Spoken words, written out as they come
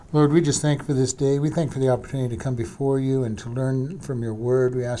Lord, we just thank you for this day. We thank you for the opportunity to come before you and to learn from your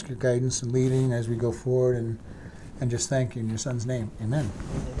word. We ask your guidance and leading as we go forward, and just thank you in your son's name. Amen.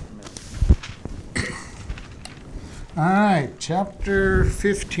 All right, chapter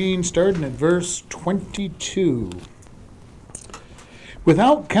 15, starting at verse 22.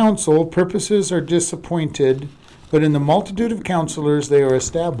 Without counsel, purposes are disappointed, but in the multitude of counselors they are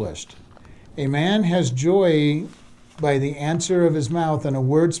established. A man has joy by the answer of his mouth, and a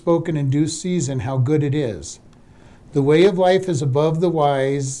word spoken in due season, how good it is. The way of life is above the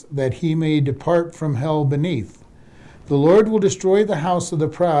wise, that he may depart from hell beneath. The Lord will destroy the house of the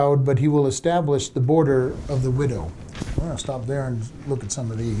proud, but he will establish the border of the widow. I'm going to stop there and look at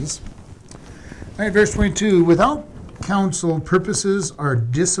some of these. All right, verse 22. Without counsel, purposes are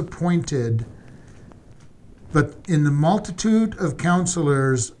disappointed, but in the multitude of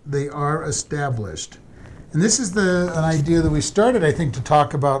counselors, they are established. And this is an idea that we started, I think, to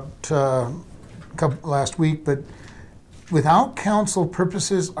talk about last week, but without counsel,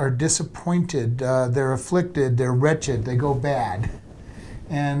 purposes are disappointed, they're afflicted, they're wretched, they go bad.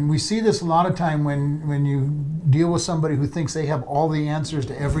 And we see this a lot of time when you deal with somebody who thinks they have all the answers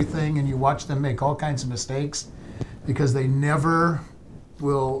to everything, and you watch them make all kinds of mistakes because they never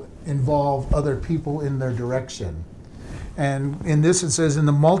will involve other people in their direction. And in this it says, in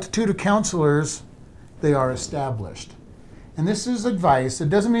the multitude of counselors, they are established. And this is advice. It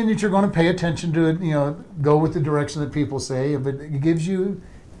doesn't mean that you're going to pay attention to it, go with the direction that people say, but it gives you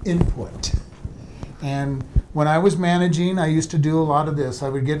input. And when I was managing, I used to do a lot of this. I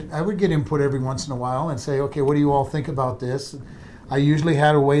would get input every once in a while and say, okay, what do you all think about this? I usually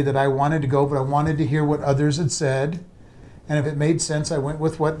had a way that I wanted to go, but I wanted to hear what others had said. And if it made sense, I went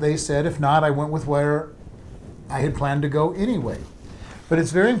with what they said. If not, I went with where I had planned to go anyway. But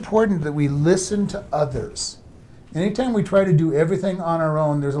it's very important that we listen to others. Anytime we try to do everything on our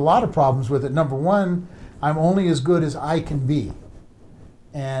own, there's a lot of problems with it. Number one, I'm only as good as I can be.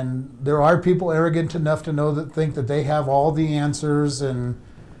 And there are people arrogant enough to think that they have all the answers and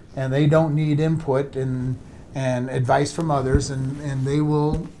they don't need input and advice from others, and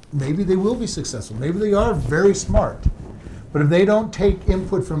maybe they will be successful. Maybe they are very smart. But if they don't take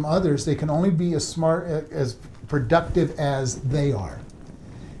input from others, they can only be as smart, as productive as they are.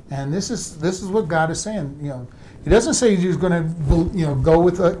 And this is what God is saying. He doesn't say you're going to go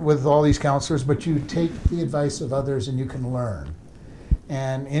with all these counselors, but you take the advice of others and you can learn.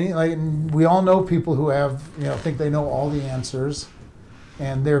 And we all know people who have think they know all the answers,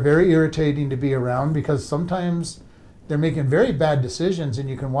 and they're very irritating to be around because sometimes they're making very bad decisions, and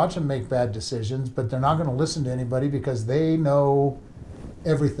you can watch them make bad decisions, but they're not going to listen to anybody because they know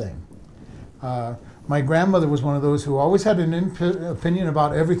everything. My grandmother was one of those who always had an opinion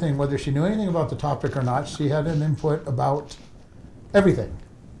about everything, whether she knew anything about the topic or not. She had an input about everything.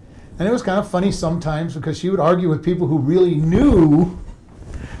 And it was kind of funny sometimes because she would argue with people who really knew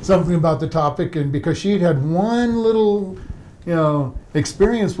something about the topic, and because she'd had one little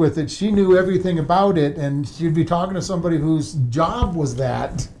experience with it, she knew everything about it, and she'd be talking to somebody whose job was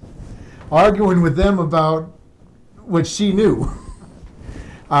that, arguing with them about what she knew.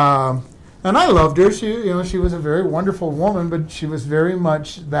 And I loved her. She was a very wonderful woman, but she was very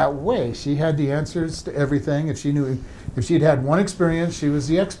much that way. She had the answers to everything. If she'd had one experience, she was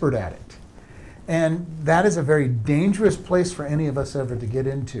the expert at it. And that is a very dangerous place for any of us ever to get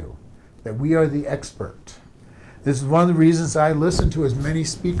into, that we are the expert. This is one of the reasons I listen to as many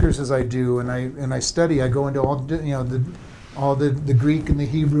speakers as I do, and I study. I go into all the Greek and the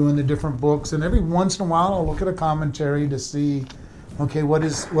Hebrew and the different books, and every once in a while I'll look at a commentary to see, okay, what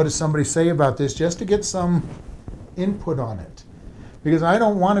does somebody say about this, just to get some input on it. Because I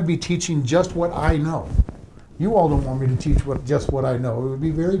don't want to be teaching just what I know. You all don't want me to teach just what I know. It would be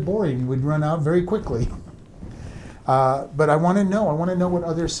very boring. It would run out very quickly. But I want to know. I want to know what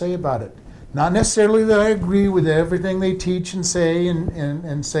others say about it. Not necessarily that I agree with everything they teach and say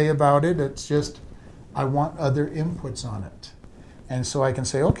and say about it. It's just I want other inputs on it. And so I can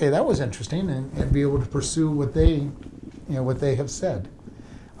say, okay, that was interesting, and be able to pursue what they have said.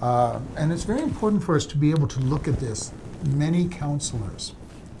 And it's very important for us to be able to look at this. Many counselors.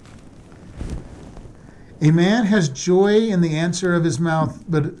 A man has joy in the answer of his mouth,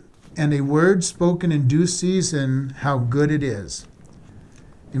 and a word spoken in due season, how good it is.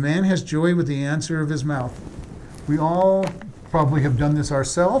 A man has joy with the answer of his mouth. We all probably have done this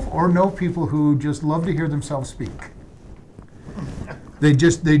ourselves, or know people who just love to hear themselves speak. They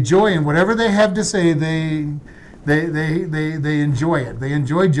joy in whatever they have to say. They enjoy it. They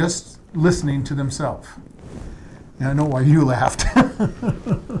enjoy just listening to themselves. And I know why you laughed.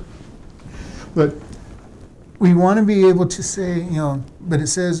 But we want to be able to say, but it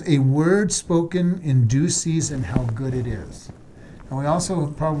says a word spoken in due season, how good it is. And we also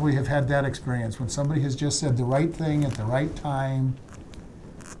probably have had that experience when somebody has just said the right thing at the right time,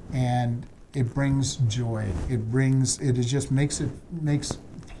 and it brings joy. Makes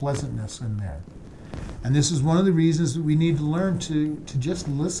pleasantness in there. And this is one of the reasons that we need to learn to just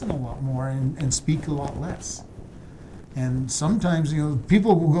listen a lot more and speak a lot less. And sometimes,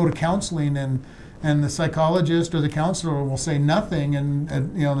 people will go to counseling and the psychologist or the counselor will say nothing, and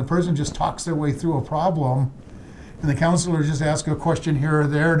the person just talks their way through a problem, and the counselor just asks a question here or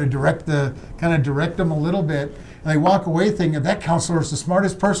there to direct them a little bit, and they walk away thinking that counselor is the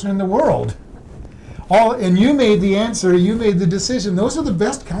smartest person in the world. And you made the answer, you made the decision. Those are the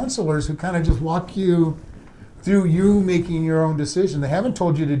best counselors who kind of just walk you through you making your own decision. They haven't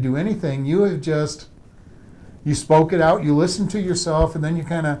told you to do anything. You spoke it out, you listen to yourself, and then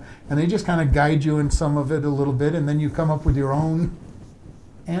they just kind of guide you in some of it a little bit, and then you come up with your own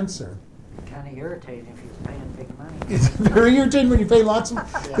answer. Kind of irritating if you're paying big money. It's very irritating when you pay lots of money,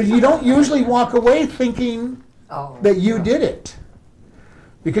 but you don't usually walk away thinking that you did it.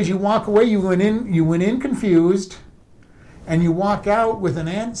 Because you walk away, you went in confused, and you walk out with an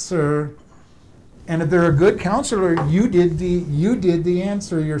answer. And if they're a good counselor, you did the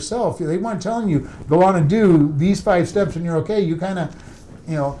answer yourself. They weren't telling you go on and do these 5 steps and you're okay. You kind of,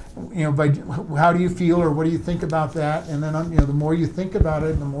 by how do you feel or what do you think about that? And then the more you think about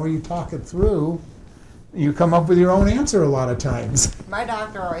it, and the more you talk it through, you come up with your own answer a lot of times. My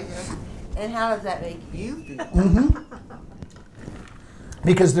doctor always says, and how does that make you feel? Mm-hmm.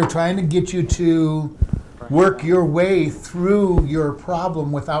 Because they're trying to get you to work your way through your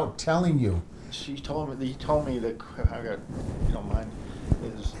problem without telling you. He told me that, you don't mind,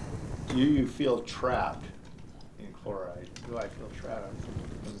 is do you feel trapped in chloride? Do I feel trapped?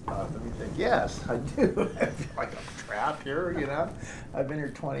 Let me think, yes, I do. I feel like I'm trapped here, I've been here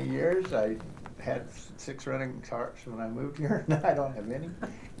 20 years. I had 6 running cars when I moved here, and I don't have any.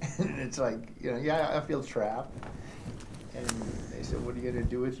 And it's like, I feel trapped. And they said, what are you going to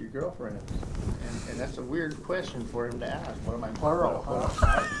do with your girlfriend? And that's a weird question for him to ask. What am I plural?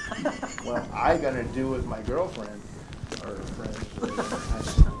 What am I going to do with my girlfriend or friends?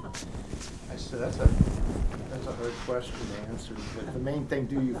 I said, that's a hard question to answer. But the main thing,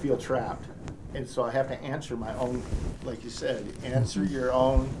 do you feel trapped? And so I have to answer my own, like you said, answer your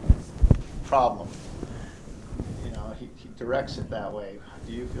own problem. He directs it that way.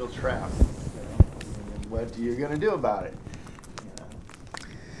 Do you feel trapped? What are you going to do about it?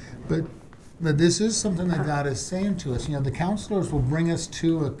 But this is something that God is saying to us. The counselors will bring us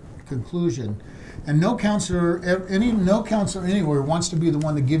to a conclusion. And no counselor anywhere wants to be the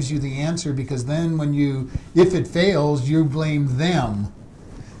one that gives you the answer, because then if it fails, you blame them.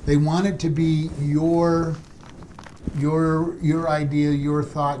 They want it to be your idea, your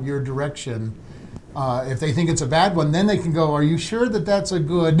thought, your direction. If they think it's a bad one, then they can go, are you sure that that's a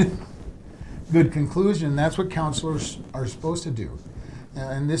good conclusion? That's what counselors are supposed to do.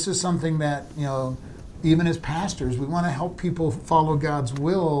 And this is something that, even as pastors, we want to help people follow God's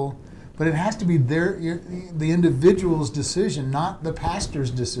will, but it has to be the individual's decision, not the pastor's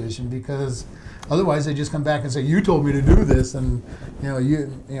decision, because otherwise they just come back and say, you told me to do this, and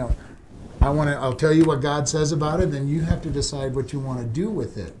I'll tell you what God says about it, then you have to decide what you want to do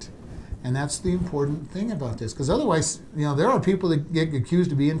with it. And that's the important thing about this, because otherwise, there are people that get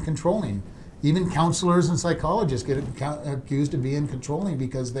accused of being controlling. Even counselors and psychologists get accused of being controlling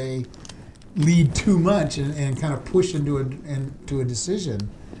because they lead too much and kind of push into a decision.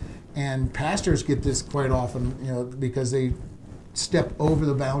 And pastors get this quite often, because they step over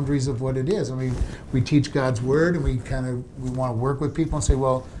the boundaries of what it is. I mean, we teach God's word, and we want to work with people and say,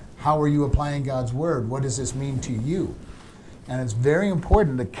 well, how are you applying God's word? What does this mean to you? And it's very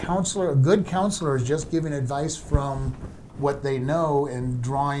important. A good counselor is just giving advice from what they know and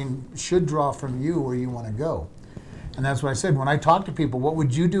should draw from you where you want to go. And that's what I said. When I talk to people, what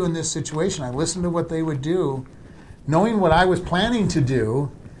would you do in this situation? I listen to what they would do, knowing what I was planning to do.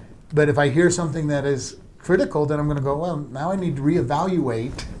 But if I hear something that is critical, then I'm going to go, well, now I need to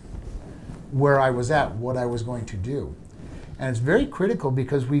reevaluate where I was at, what I was going to do. And it's very critical,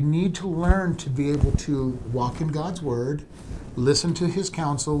 because we need to learn to be able to walk in God's word, listen to his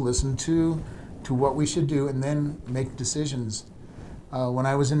counsel, listen to what we should do, and then make decisions. When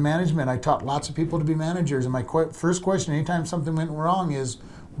I was in management, I taught lots of people to be managers, and my first question anytime something went wrong is,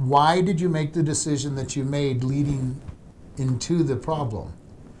 why did you make the decision that you made leading into the problem?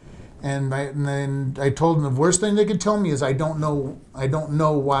 And then I told them the worst thing they could tell me is, I don't know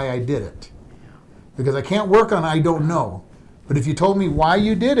why I did it. Because I can't work on I don't know. But if you told me why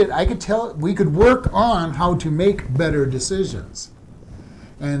you did it, I could tell, we could work on how to make better decisions.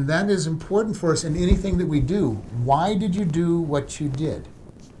 And that is important for us in anything that we do. Why did you do what you did?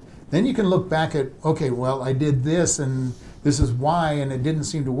 Then you can look back at, okay, well, I did this and this is why, and it didn't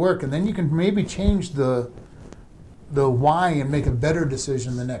seem to work. And then you can maybe change the why and make a better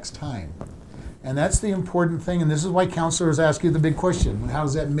decision the next time. And that's the important thing. And this is why counselors ask you the big question: how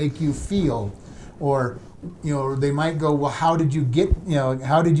does that make you feel? Or, they might go, well, how did you get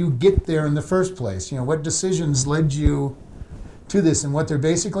there in the first place? What decisions led you to this? And what they're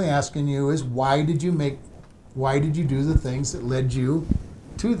basically asking you is, why did you do the things that led you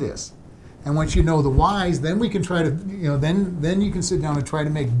to this? And once you know the whys, then we can try to, then you can sit down and try to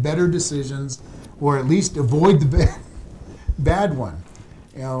make better decisions, or at least avoid the bad one.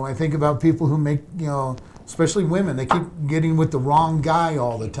 I think about people who make, especially women, they keep getting with the wrong guy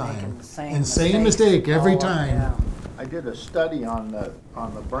all the time. Same mistake every time. Yeah. I did a study on the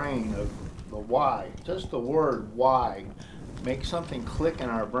brain of the why. Just the word why makes something click in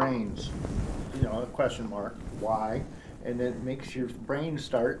our brains. A question mark, why, and it makes your brain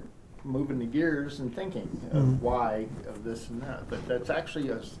start moving the gears and thinking of why of this and that. But that's actually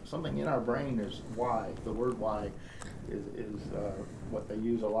something in our brain is why. The word why is what they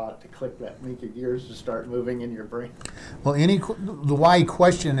use a lot to click that, make your gears to start moving in your brain. Well, the why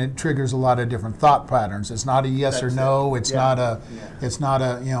question, it triggers a lot of different thought patterns. It's not a yes or no. It's not a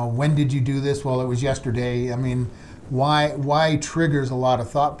when did you do this? Well, it was yesterday. I mean, why triggers a lot of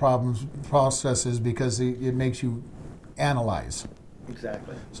thought processes because it makes you analyze.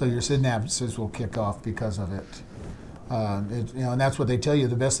 Exactly. So your synapses will kick off because of it. And that's what they tell you.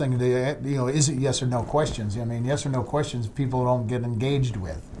 The best thing isn't yes or no questions. Yes or no questions people don't get engaged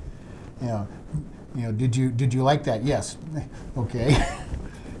with. Did you like that? Yes. Okay.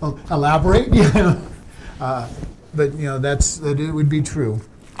 Elaborate. But it would be true.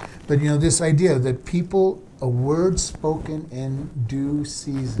 But this idea that a word spoken in due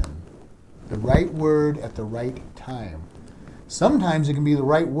season, the right word at the right time. Sometimes it can be the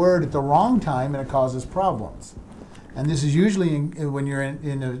right word at the wrong time and it causes problems. And this is usually when you're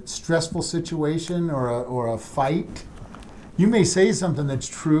in a stressful situation or a fight. You may say something that's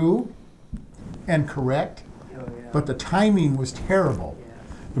true and correct, but the timing was terrible. Yeah.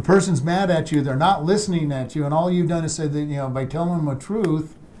 The person's mad at you, they're not listening at you, and all you've done is say that, by telling them the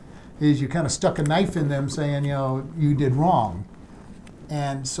truth, is you kind of stuck a knife in them saying, you did wrong.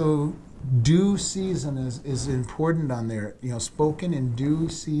 And so due season is important on there, spoken in due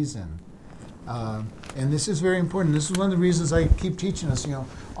season. And this is very important. This is one of the reasons I keep teaching us,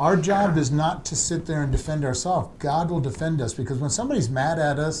 our job is not to sit there and defend ourselves. God will defend us, because when somebody's mad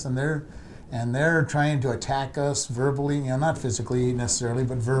at us and they're trying to attack us verbally, not physically necessarily,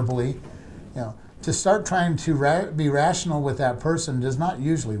 but verbally, to start trying to be rational with that person does not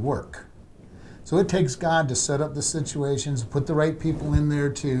usually work. So it takes God to set up the situations, put the right people in there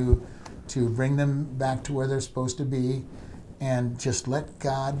to bring them back to where they're supposed to be, and just let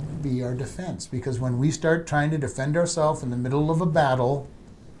God be our defense. Because when we start trying to defend ourselves in the middle of a battle,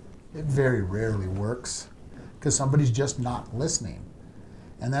 it very rarely works, because somebody's just not listening.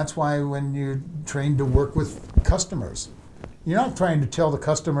 And that's why when you're trained to work with customers, you're not trying to tell the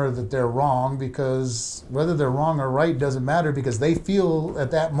customer that they're wrong, because whether they're wrong or right doesn't matter, because they feel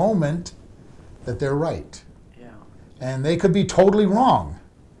at that moment that they're right. Yeah. And they could be totally wrong.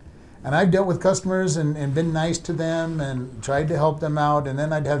 And I've dealt with customers and been nice to them and tried to help them out. And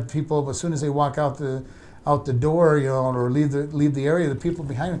then I'd have people, as soon as they walk out the door, or leave the area, the people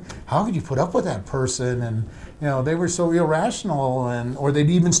behind me, how could you put up with that person? And they were so irrational, or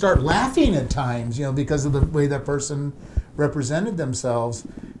they'd even start laughing at times, because of the way that person represented themselves.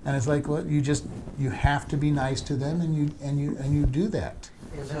 And it's like, well, you have to be nice to them, and you do that.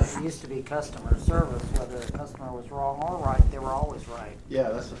 It used to be customer service, whether the customer was wrong or right, they were always right. Yeah,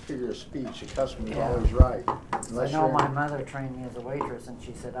 that's the figure of speech. The customer's Yeah. always right. I know my mother trained me as a waitress, and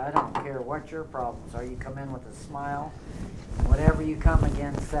she said, I don't care what your problems are, you come in with a smile, whatever you come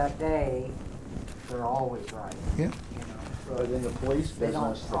against that day, they're always right. Yeah. But in the police They don't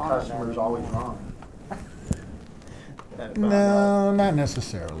business, the honor that customer's always anymore. wrong. No, not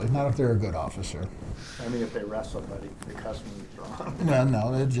necessarily. Not if they're a good officer. I mean, if they arrest somebody, the customer's wrong. Well,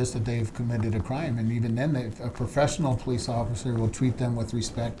 no, it's just that they've committed a crime, and even then, a professional police officer will treat them with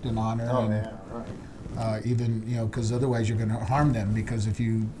respect and honor. Oh, and, yeah, right. Even, because otherwise you're going to harm them, because if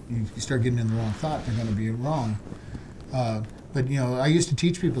you start getting in the wrong thought, they're going to be wrong. But I used to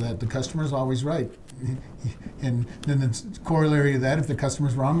teach people that the customer's always right. And then the corollary to that, if the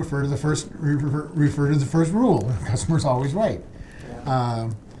customer's wrong, refer to the first rule. The customer's always right. Yeah.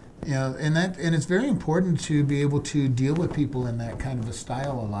 And it's very important to be able to deal with people in that kind of a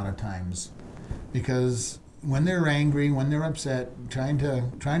style a lot of times, because when they're angry, when they're upset, trying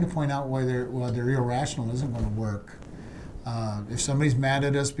to point out why they're irrational isn't going to work. If somebody's mad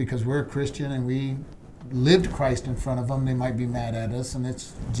at us because we're a Christian and we lived Christ in front of them, they might be mad at us, and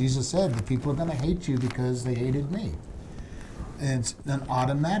it's Jesus said, the people are going to hate you because they hated me. And it's an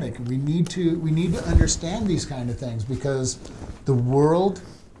automatic. We need to understand these kind of things, because the world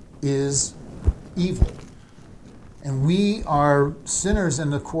is evil. And we are sinners in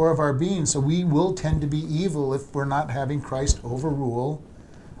the core of our being, so we will tend to be evil if we're not having Christ overrule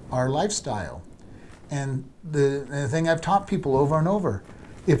our lifestyle. And the thing I've taught people over and over,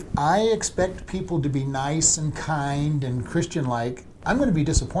 if I expect people to be nice and kind and Christian-like, I'm going to be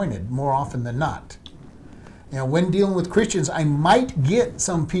disappointed more often than not. When dealing with Christians, I might get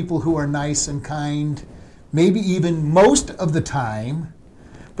some people who are nice and kind, maybe even most of the time,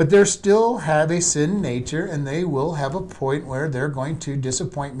 but they still have a sin nature, and they will have a point where they're going to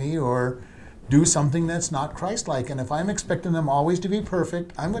disappoint me or do something that's not Christ-like. And if I'm expecting them always to be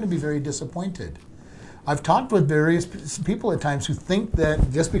perfect, I'm going to be very disappointed. I've talked with various people at times who think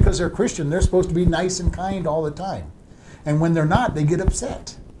that just because they're Christian, they're supposed to be nice and kind all the time. And when they're not, they get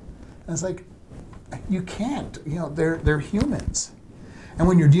upset. And it's like, you can't. They're humans. And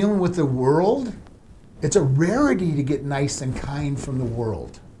when you're dealing with the world, it's a rarity to get nice and kind from the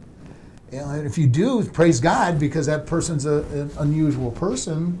world. And if you do, praise God, because that person's an unusual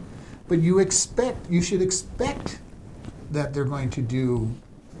person. But you should expect that they're going to do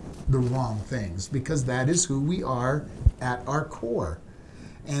the wrong things, because that is who we are at our core.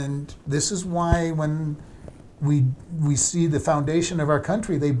 And this is why when we see the foundation of our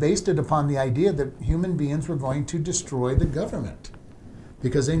country, they based it upon the idea that human beings were going to destroy the government,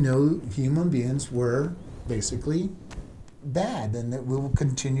 because they know human beings were basically bad and that will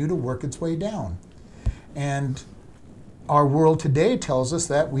continue to work its way down. And our world today tells us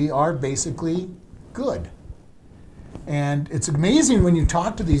that we are basically good. And it's amazing when you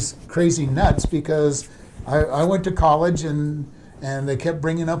talk to these crazy nuts, because I went to college and they kept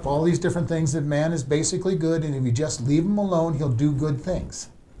bringing up all these different things, that man is basically good, and if you just leave him alone, he'll do good things.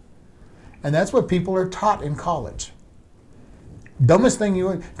 And that's what people are taught in college. Dumbest thing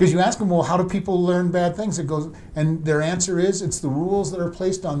because you ask them, well, how do people learn bad things? And their answer is, it's the rules that are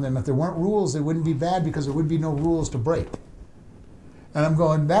placed on them. If there weren't rules, they wouldn't be bad, because there would be no rules to break. And I'm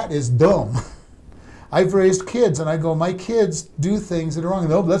going, that is dumb. I've raised kids, and I go, my kids do things that are wrong.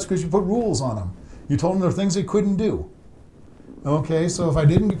 No, that's because you put rules on them. You told them there are things they couldn't do. Okay, so if I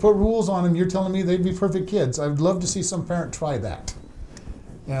didn't put rules on them, you're telling me they'd be perfect kids. I'd love to see some parent try that.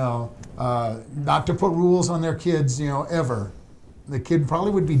 Not to put rules on their kids, ever. The kid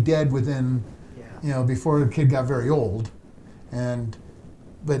probably would be dead within, before the kid got very old.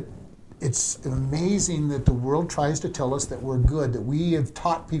 But it's amazing that the world tries to tell us that we're good, that we have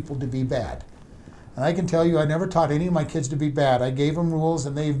taught people to be bad. And I can tell you, I never taught any of my kids to be bad. I gave them rules,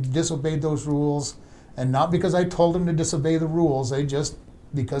 and they've disobeyed those rules. And not because I told them to disobey the rules,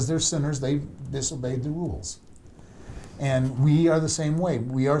 because they're sinners, they've disobeyed the rules. And we are the same way.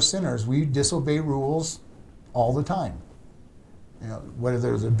 We are sinners. We disobey rules all the time. Whether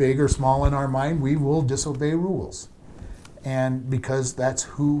there's a big or small in our mind, we will disobey rules. And because that's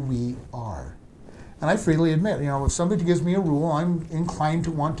who we are. And I freely admit, if somebody gives me a rule, I'm inclined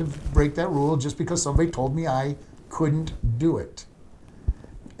to want to break that rule just because somebody told me I couldn't do it.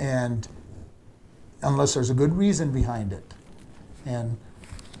 And unless there's a good reason behind it. And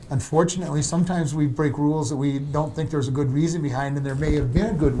unfortunately, sometimes we break rules that we don't think there's a good reason behind, and there may have been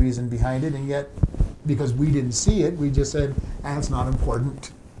a good reason behind it, and yet, because we didn't see it, we just said, it's not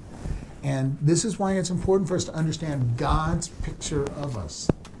important. And this is why it's important for us to understand God's picture of us.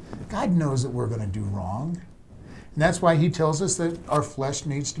 God knows that we're going to do wrong. And that's why he tells us that our flesh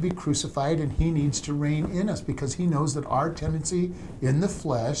needs to be crucified, and he needs to reign in us, because he knows that our tendency in the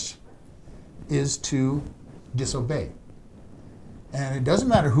flesh is to disobey. And it doesn't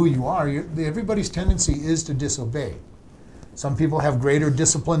matter who you are, everybody's tendency is to disobey. Some people have greater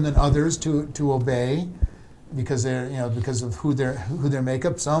discipline than others to obey, because because of who their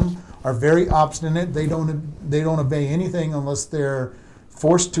makeup. Some are very obstinate. They don't obey anything unless they're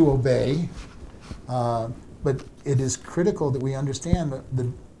forced to obey. But it is critical that we understand that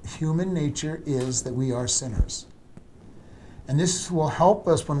the human nature is that we are sinners. And this will help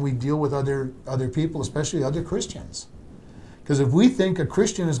us when we deal with other people, especially other Christians. Because if we think a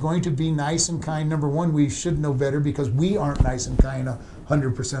Christian is going to be nice and kind, number one, we should know better, because we aren't nice and kind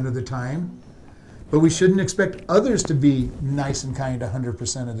 100% of the time. But we shouldn't expect others to be nice and kind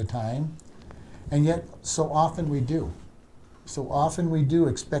 100% of the time. And yet, so often we do. So often we do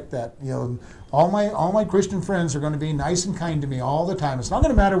expect that, all my Christian friends are going to be nice and kind to me all the time. It's not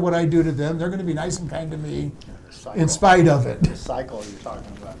going to matter what I do to them. They're going to be nice and kind to me The cycle. in spite of it. The cycle you're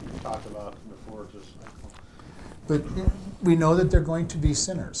talking about, you talked about before, just cycle. But we know that they're going to be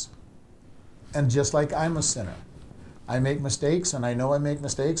sinners. And just like I'm a sinner, I make mistakes, and I know I make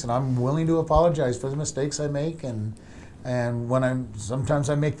mistakes, and I'm willing to apologize for the mistakes I make, and sometimes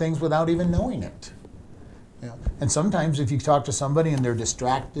I make things without even knowing it. And sometimes if you talk to somebody and they're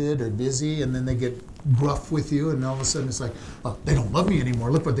distracted or busy, and then they get gruff with you, and all of a sudden it's like, oh, they don't love me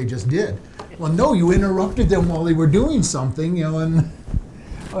anymore. Look what they just did. Well, no, you interrupted them while they were doing something,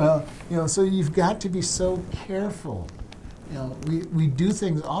 so you've got to be so careful. We do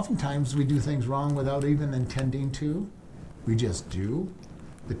things. Oftentimes we do things wrong without even intending to. We just do.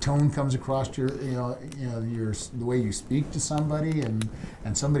 The tone comes across the way you speak to somebody, and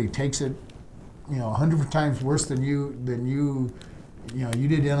somebody takes it 100 times worse than you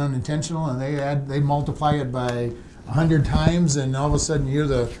did it unintentional, and they multiply it by 100 times, and all of a sudden you're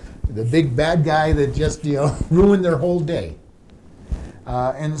the big bad guy that just ruined their whole day.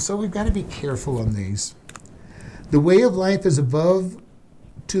 And so we've got to be careful on these. The way of life is above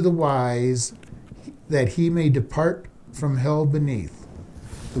to the wise, that he may depart from hell beneath.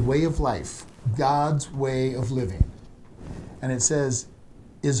 The way of life, God's way of living, and it says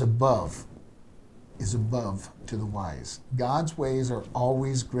is above to the wise. God's ways are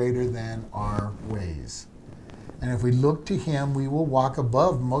always greater than our ways. And if we look to him, we will walk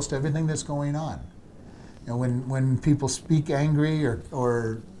above most everything that's going on. When people speak angry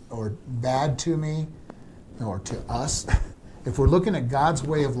or bad to me or to us, if we're looking at God's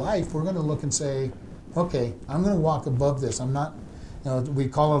way of life, we're going to look and say, okay, I'm going to walk above this. I'm not, we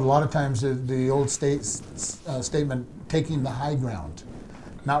call it a lot of times the old statement, taking the high ground.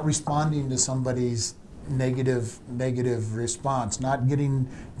 Not responding to somebody's negative response, not getting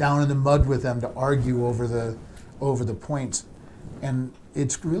down in the mud with them to argue over the points. And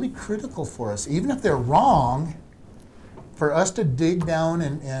it's really critical for us, even if they're wrong, for us to dig down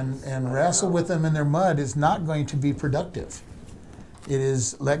and wrestle with them in their mud is not going to be productive. It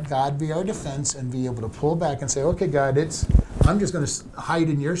is let God be our defense and be able to pull back and say, okay, God, I'm just going to hide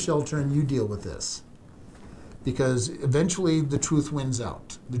in your shelter and you deal with this. Because eventually the truth wins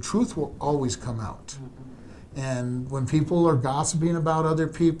out. The truth will always come out. And when people are gossiping about other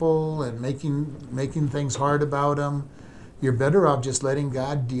people and making things hard about them, you're better off just letting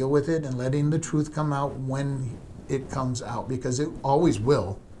God deal with it and letting the truth come out when it comes out, because it always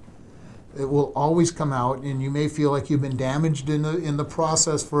will. It will always come out, and you may feel like you've been damaged in the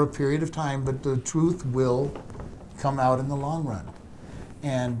process for a period of time, but the truth will come out in the long run.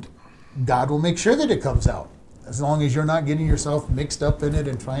 And God will make sure that it comes out. As long as you're not getting yourself mixed up in it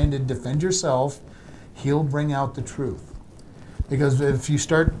and trying to defend yourself, he'll bring out the truth. Because if you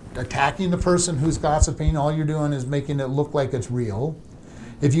start attacking the person who's gossiping, all you're doing is making it look like it's real.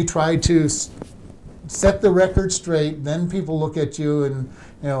 If you try to set the record straight, then people look at you and,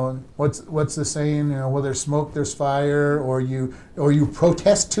 what's the saying? Where there's smoke, there's fire, or you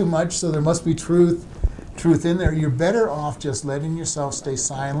protest too much, so there must be truth in there. You're better off just letting yourself stay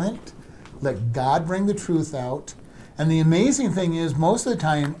silent. Let God bring the truth out. And the amazing thing is, most of the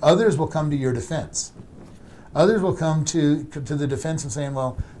time, others will come to your defense. Others will come to the defense and saying,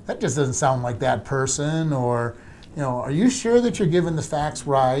 well, that just doesn't sound like that person, or, are you sure that you're giving the facts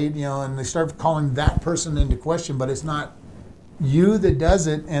right? And they start calling that person into question, but it's not you that does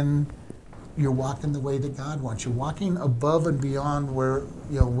it, and you're walking the way that God wants. You're walking above and beyond where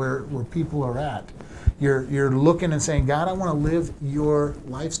people are at. You're looking and saying, God, I want to live your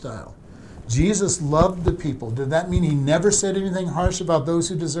lifestyle. Jesus loved the people. Did that mean he never said anything harsh about those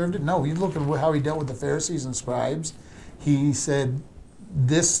who deserved it? No, you look at how he dealt with the Pharisees and scribes. He said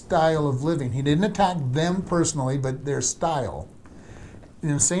this style of living. He didn't attack them personally, but their style.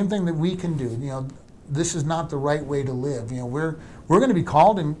 The same thing that we can do. This is not the right way to live. We're going to be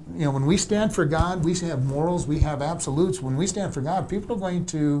called, and when we stand for God, we have morals, we have absolutes. When we stand for God, people are going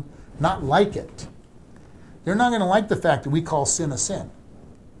to not like it. They're not going to like the fact that we call sin a sin.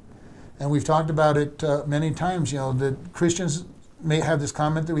 And we've talked about it many times, that Christians may have this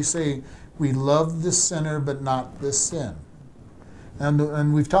comment that we say, we love the sinner but not the sin.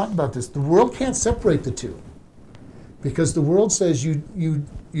 And we've talked about this. The world can't separate the two, because the world says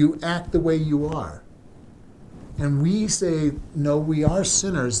you act the way you are. And we say, no, we are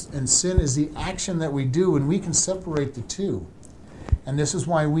sinners, and sin is the action that we do, and we can separate the two. And this is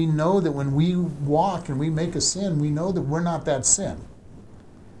why we know that when we walk and we make a sin, we know that we're not that sin.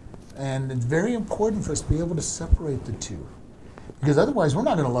 And it's very important for us to be able to separate the two. Because otherwise, we're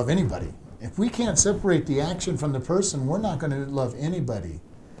not going to love anybody. If we can't separate the action from the person, we're not going to love anybody.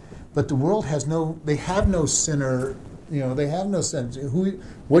 But the world they have no sinner, they have no sense.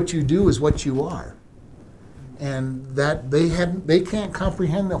 What you do is what you are. And that they can't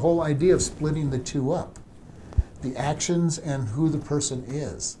comprehend the whole idea of splitting the two up, the actions and who the person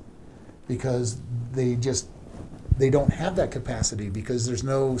is, because they don't have that capacity, because there's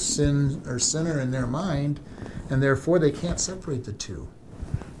no sin or sinner in their mind, and therefore they can't separate the two.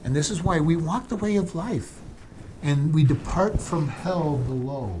 And this is why we walk the way of life, and we depart from hell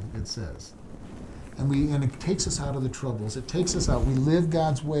below, it says. And it takes us out of the troubles. It takes us out. We live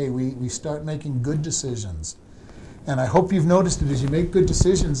God's way. We start making good decisions. And I hope you've noticed it as you make good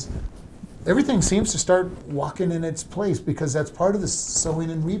decisions, everything seems to start walking in its place, because that's part of the sowing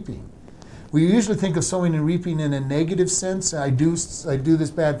and reaping. We usually think of sowing and reaping in a negative sense. I do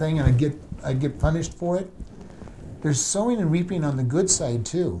this bad thing and I get punished for it. There's sowing and reaping on the good side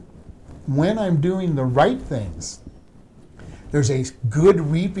too. When I'm doing the right things, there's a good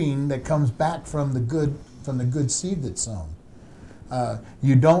reaping that comes back from the good seed that's sown.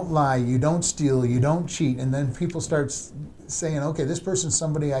 You don't lie, you don't steal, you don't cheat, and then people start saying, okay, this person's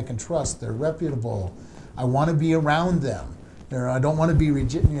somebody I can trust. They're reputable. I want to be around them. I don't want to be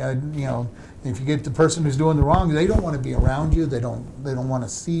if you get the person who's doing the wrong, they don't want to be around you. They don't want to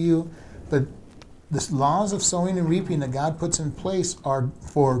see you. But the laws of sowing and reaping that God puts in place are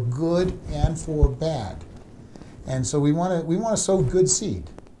for good and for bad. And so we want to sow good seed.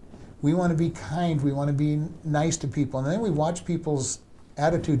 We want to be kind. We want to be nice to people. And then we watch people's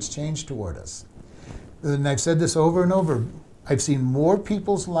attitudes change toward us. And I've said this over and over. I've seen more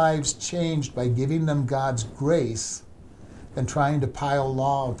people's lives changed by giving them God's grace than trying to pile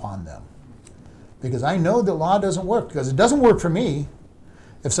law upon them. Because I know that law doesn't work, because it doesn't work for me.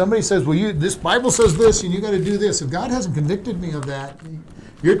 If somebody says, well, this Bible says this and you got to do this, if God hasn't convicted me of that,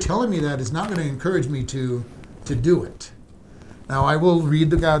 you're telling me that is not going to encourage me to do it. Now, I will read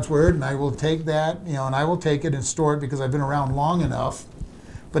the God's Word, and I will take that, and I will take it and store it because I've been around long enough.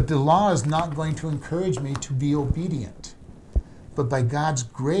 But the law is not going to encourage me to be obedient. But by God's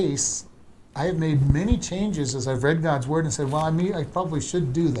grace, I have made many changes as I've read God's Word and said, well, I probably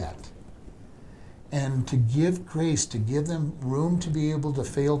should do that. And to give grace, to give them room to be able to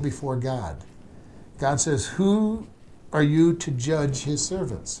fail before God. God says, who are you to judge his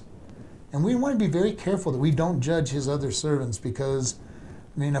servants? And we want to be very careful that we don't judge his other servants, because,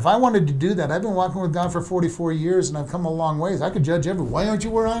 if I wanted to do that, I've been walking with God for 44 years and I've come a long ways. I could judge everyone. Why aren't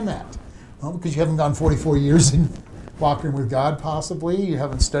you where I'm at? Well, because you haven't gone 44 years in walking with God, possibly. You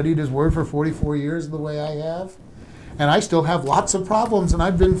haven't studied his word for 44 years the way I have. And I still have lots of problems, and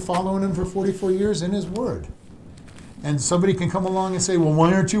I've been following him for 44 years in his word. And somebody can come along and say, well,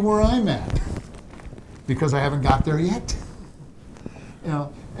 why aren't you where I'm at? Because I haven't got there yet.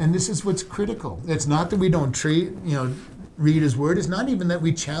 And this is what's critical. It's not that we don't read his word. It's not even that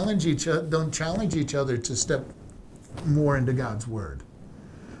we don't challenge each other to step more into God's word.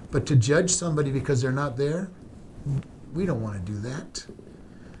 But to judge somebody because they're not there, we don't want to do that.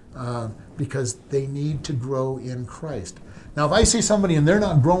 Because they need to grow in Christ. Now, if I see somebody and they're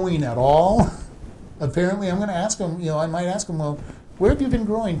not growing at all, apparently I'm going to ask them, I might ask them, well, where have you been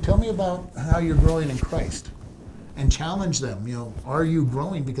growing? Tell me about how you're growing in Christ. And challenge them, are you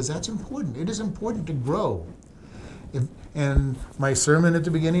growing? Because that's important. It is important to grow. And my sermon at the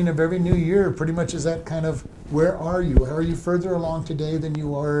beginning of every new year pretty much is that kind of, where are you? Are you further along today than you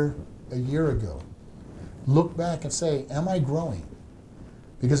were a year ago? Look back and say, am I growing?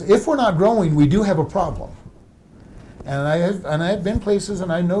 Because if we're not growing, we do have a problem. And I have been places,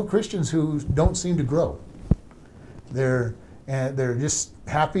 and I know Christians who don't seem to grow. They're just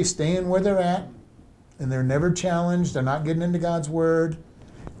happy staying where they're at, and they're never challenged. They're not getting into God's word,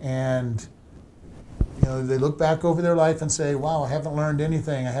 and they look back over their life and say, "Wow, I haven't learned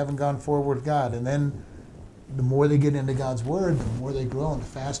anything. I haven't gone forward with God." And then, the more they get into God's word, the more they grow, and the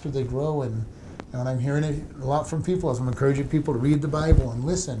faster they grow. And I'm hearing it a lot from people as I'm encouraging people to read the Bible and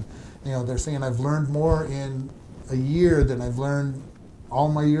listen. They're saying, I've learned more in a year than I've learned all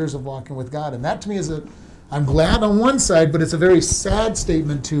my years of walking with God. And that to me I'm glad on one side, but it's a very sad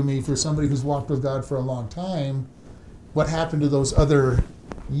statement to me for somebody who's walked with God for a long time. What happened to those other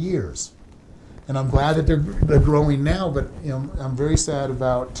years? And I'm glad that they're growing now, but I'm very sad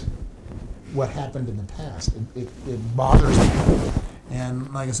about what happened in the past. It bothers me.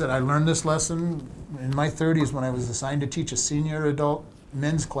 And like I said, I learned this lesson in my 30s when I was assigned to teach a senior adult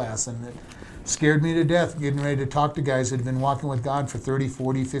men's class, and it scared me to death getting ready to talk to guys that had been walking with God for 30,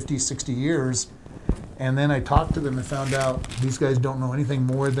 40, 50, 60 years. And then I talked to them and found out these guys don't know anything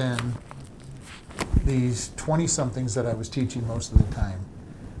more than these 20-somethings that I was teaching most of the time.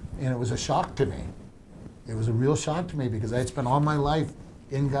 and it was a shock to me. It was a real shock to me because I had spent all my life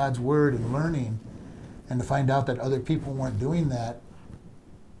in God's Word and learning, and to find out that other people weren't doing that,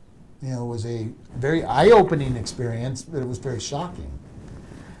 was a very eye-opening experience, but it was very shocking.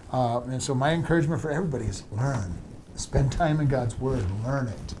 And so my encouragement for everybody is learn. Spend time in God's Word. Learn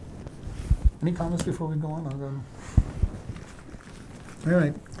it. Any comments before we go on? I'll go. All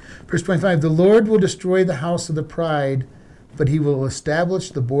right. Verse 25, the Lord will destroy the house of the pride, but he will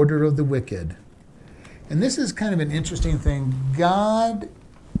establish the border of the wicked. And this is kind of an interesting thing. God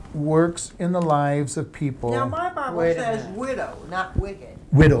works in the lives of people. Now my Bible Wait a says minute. widow, not wicked.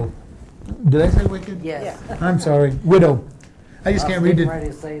 Widow. Did I say wicked? Yes. I'm sorry. Widow. I just can't read I it. was getting ready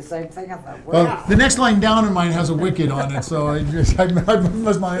to say the same thing. I thought, Well, the next line down in mine has a wicked on it, so I just my Yeah, line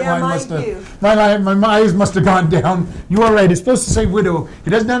mine must have too. my eyes must have gone down. You are right. It's supposed to say widow. He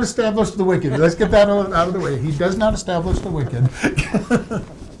does not establish the wicked. Let's get that out of the way. He does not establish the wicked.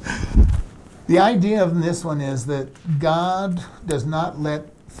 The idea of this one is that God does not let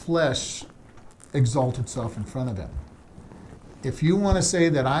flesh exalt itself in front of him. If you want to say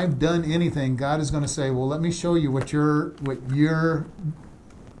that I've done anything, God is going to say, well, let me show you what your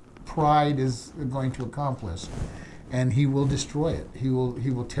pride is going to accomplish. And he will destroy it. He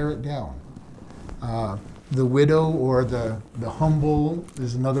will tear it down. The widow or the humble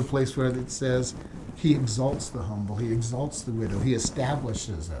is another place where it says he exalts the humble. He exalts the widow. He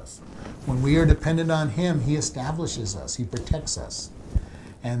establishes us. When we are dependent on him, he establishes us. He protects us.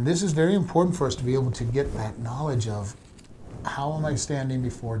 And this is very important for us to be able to get that knowledge of how am I standing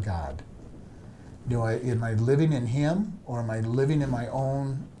before God? Am I living in him, or am I living in my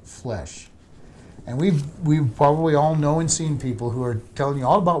own flesh? And we've probably all know and seen people who are telling you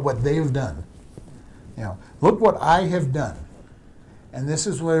all about what they have done. Look what I have done. And this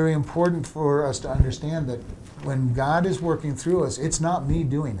is very important for us to understand that when God is working through us, it's not me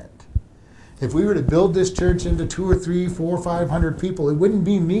doing it. If we were to build this church into 2 or 3, 4, 500 people, it wouldn't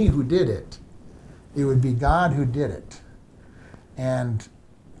be me who did it. It would be God who did it. And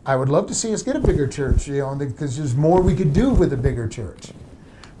I would love to see us get a bigger church, because there's more we could do with a bigger church.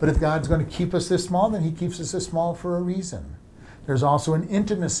 But if God's going to keep us this small, then he keeps us this small for a reason. There's also an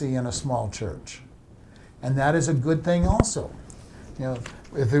intimacy in a small church. And that is a good thing also.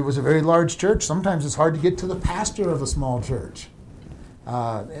 If it was a very large church, sometimes it's hard to get to the pastor of a small church.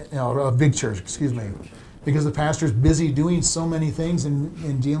 A big church, excuse me. Because the pastor's busy doing so many things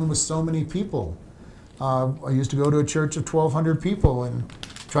and dealing with so many people. I used to go to a church of 1,200 people, and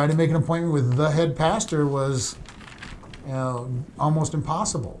trying to make an appointment with the head pastor was almost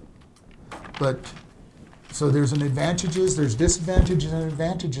impossible. But so there's advantages, there's disadvantages and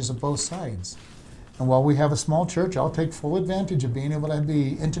advantages of both sides. And while we have a small church, I'll take full advantage of being able to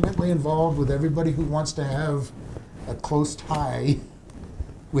be intimately involved with everybody who wants to have a close tie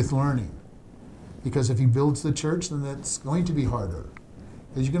with learning. Because if he builds the church, then that's going to be harder.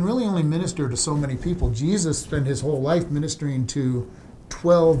 Because you can really only minister to so many people. Jesus spent his whole life ministering to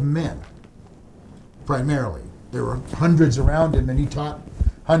 12 men, primarily. There were hundreds around him, and he taught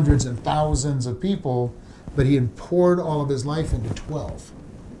hundreds and thousands of people, but he had poured all of his life into 12.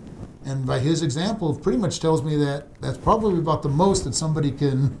 And by his example, it pretty much tells me that that's probably about the most that somebody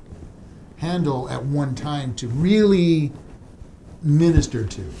can handle at one time to really minister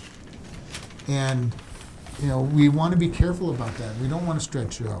to. And we want to be careful about that. We don't want to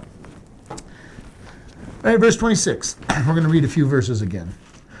stretch you out. All right, verse 26. We're going to read a few verses again.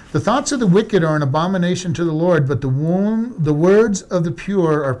 The thoughts of the wicked are an abomination to the Lord, but the words of the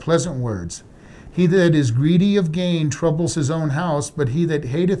pure are pleasant words. He that is greedy of gain troubles his own house, but he that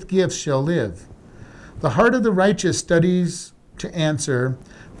hateth gifts shall live. The heart of the righteous studies to answer,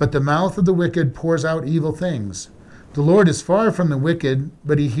 but the mouth of the wicked pours out evil things. The Lord is far from the wicked,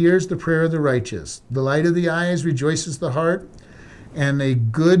 but he hears the prayer of the righteous. The light of the eyes rejoices the heart, and a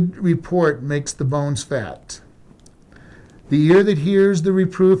good report makes the bones fat. The ear that hears the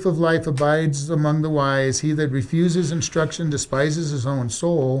reproof of life abides among the wise. He that refuses instruction despises his own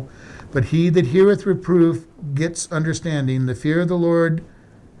soul, but he that heareth reproof gets understanding. The fear of the Lord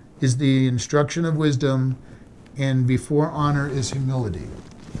is the instruction of wisdom, and before honor is humility.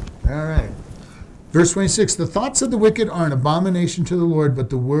 All right. Verse 26, the thoughts of the wicked are an abomination to the Lord, but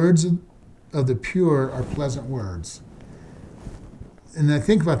the words of the pure are pleasant words. And then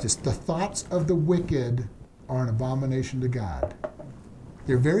think about this. The thoughts of the wicked are an abomination to God.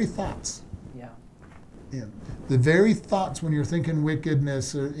 Their very thoughts. Yeah. The very thoughts when you're thinking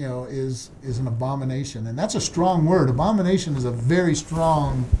wickedness, is an abomination. And that's a strong word. Abomination is a very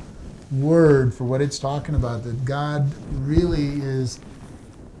strong word for what it's talking about, that God really is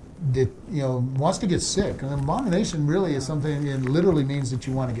wants to get sick. An abomination really is something. It literally means that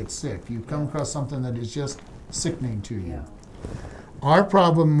you want to get sick. You come across something that is just sickening to you. Yeah. Our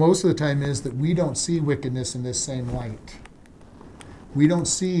problem most of the time is that we don't see wickedness in this same light. We don't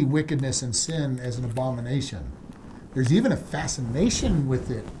see wickedness and sin as an abomination. There's even a fascination with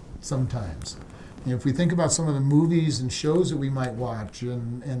it sometimes. If we think about some of the movies and shows that we might watch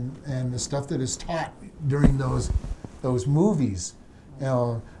and the stuff that is taught during those movies,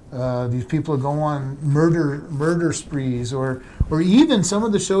 these people go on murder sprees, or even some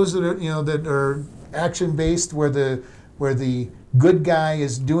of the shows that are action based where the good guy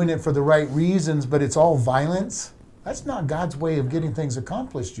is doing it for the right reasons, but it's all violence. That's not God's way of getting things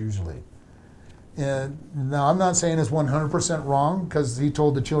accomplished usually. Now, I'm not saying it's 100% wrong, because he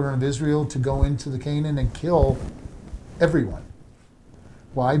told the children of Israel to go into the Canaan and kill everyone.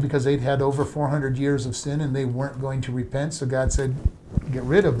 Why? Because they'd had over 400 years of sin and they weren't going to repent, so God said, get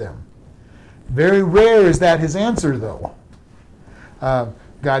rid of them. Very rare is that his answer, though.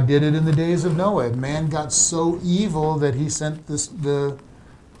 God did it in the days of Noah. Man got so evil that he sent the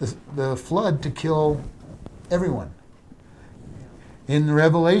flood to kill everyone. In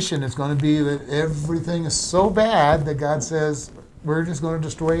Revelation, it's going to be that everything is so bad that God says, we're just going to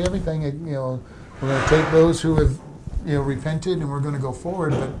destroy everything. We're going to take those who have repented and we're going to go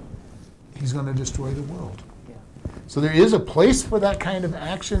forward, but he's going to destroy the world. Yeah. So there is a place for that kind of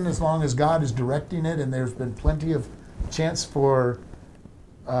action as long as God is directing it, and there's been plenty of chance for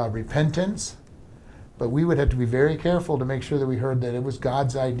repentance. But we would have to be very careful to make sure that we heard that it was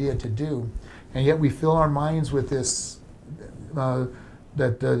God's idea to do. And yet we fill our minds with this,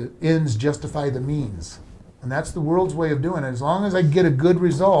 that the ends justify the means. And that's the world's way of doing it. As long as I get a good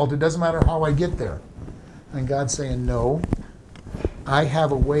result, it doesn't matter how I get there. And God's saying, no, I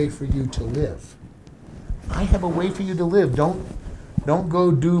have a way for you to live. I have a way for you to live. Don't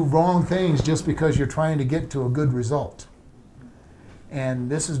go do wrong things just because you're trying to get to a good result. And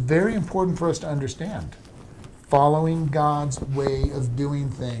this is very important for us to understand. Following God's way of doing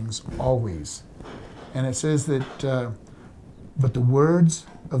things always. And it says that, but the words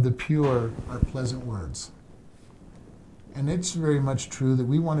of the pure are pleasant words. And it's very much true that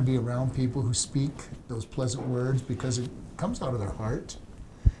we want to be around people who speak those pleasant words because it comes out of their heart.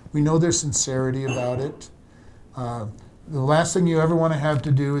 We know there's sincerity about it. The last thing you ever want to have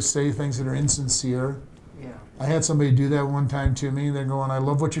to do is say things that are insincere. Yeah. I had somebody do that one time to me. They're going, I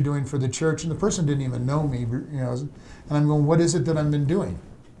love what you're doing for the church. And the person didn't even know me. And I'm going, what is it that I've been doing?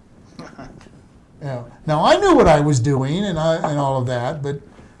 Now, I knew what I was doing and all of that, but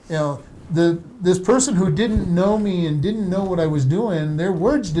this person who didn't know me and didn't know what I was doing, their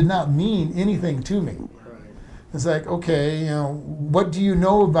words did not mean anything to me. Right. It's like, okay, what do you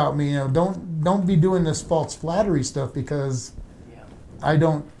know about me? Don't be doing this false flattery stuff because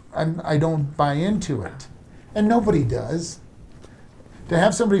Yeah. I don't buy into it, and nobody does. To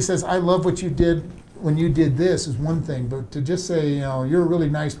have somebody says, I love what you did when you did this is one thing, but to just say, you're a really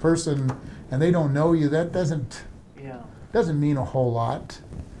nice person and they don't know you, that doesn't mean a whole lot.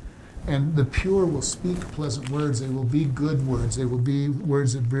 And the pure will speak pleasant words. They will be good words. They will be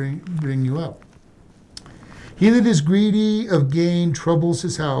words that bring you up. He that is greedy of gain troubles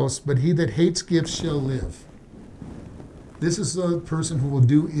his house, but he that hates gifts shall live. This is a person who will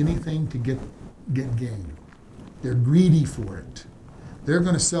do anything to get gain. They're greedy for it. They're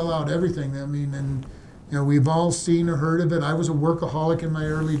going to sell out everything. I mean, and we've all seen or heard of it. I was a workaholic in my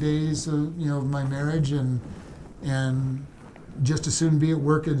early days of my marriage, and just as soon be at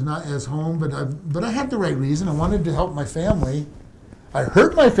work as not as home. But I had the right reason. I wanted to help my family. I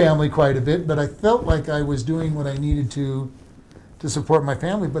hurt my family quite a bit, but I felt like I was doing what I needed to support my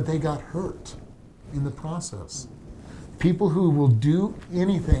family. But they got hurt in the process. People who will do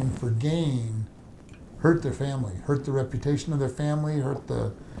anything for gain hurt their family, hurt the reputation of their family,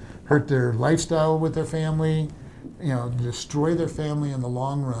 hurt their lifestyle with their family, destroy their family in the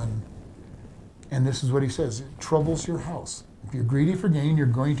long run. And this is what he says, it troubles your house. If you're greedy for gain, you're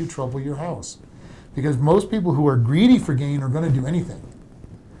going to trouble your house. Because most people who are greedy for gain are going to do anything.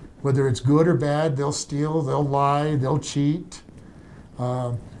 Whether it's good or bad, they'll steal, they'll lie, they'll cheat.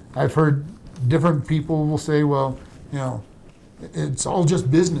 I've heard different people will say, well, it's all just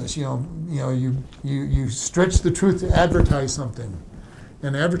business. You stretch the truth to advertise something.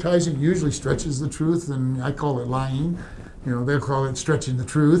 And advertising usually stretches the truth, and I call it lying. They'll call it stretching the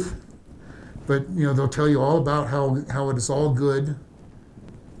truth. But they'll tell you all about how it is all good,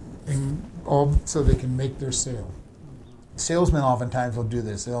 and all so they can make their sale. Salesmen oftentimes will do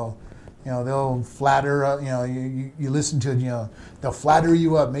this. They'll flatter. You listen to it. They'll flatter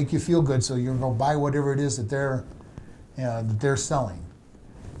you up, make you feel good, so you're going to buy whatever it is that they're selling.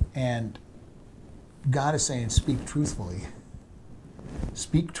 And God is saying, speak truthfully.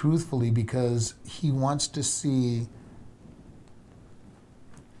 Speak truthfully, because he wants to see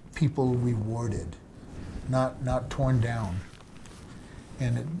people rewarded, not torn down.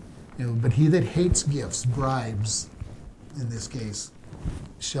 And but he that hates gifts, bribes, in this case,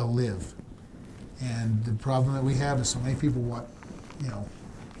 shall live. And the problem that we have is so many people want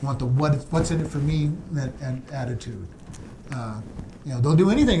the what's in it for me attitude. They'll do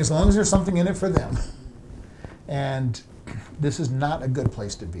anything as long as there's something in it for them. And this is not a good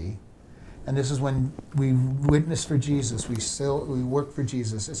place to be. And this is when we witness for Jesus, we work for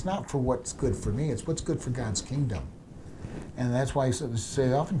Jesus. It's not for what's good for me, it's what's good for God's kingdom. And that's why I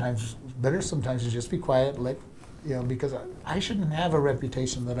say oftentimes, better sometimes to just be quiet, because I shouldn't have a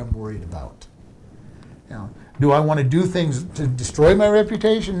reputation that I'm worried about. Do I want to do things to destroy my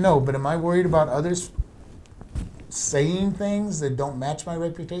reputation? No, but am I worried about others saying things that don't match my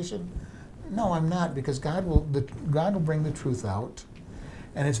reputation? No, I'm not, because God will bring the truth out,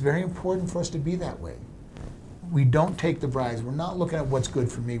 and it's very important for us to be that way. We don't take the bribes. We're not looking at what's good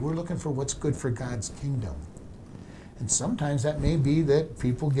for me. We're looking for what's good for God's kingdom. And sometimes that may be that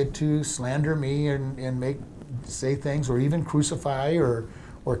people get to slander me and say things, or even crucify or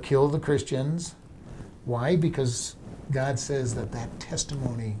kill the Christians. Why? Because God says that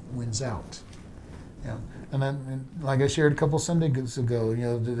testimony wins out. And then, like I shared a couple Sundays ago,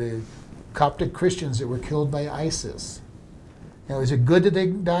 the Coptic Christians that were killed by ISIS. Is it good that they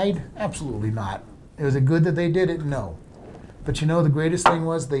died? Absolutely not. Was it good that they did it? No. But the greatest thing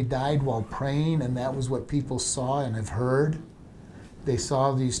was they died while praying, and that was what people saw and have heard. They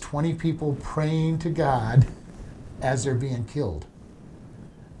saw these 20 people praying to God as they're being killed.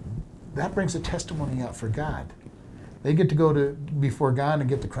 That brings a testimony out for God. They get to go before God and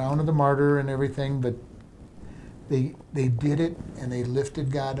get the crown of the martyr and everything, but they did it, and they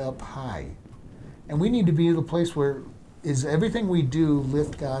lifted God up high. And we need to be at a place where is everything we do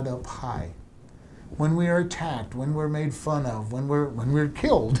lift God up high. When we are attacked, when we're made fun of, when we're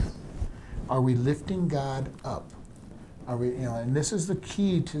killed, are we lifting God up? Are we, and this is the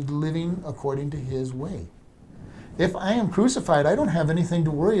key to living according to his way. If I am crucified, I don't have anything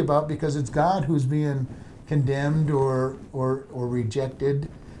to worry about, because it's God who's being condemned or rejected,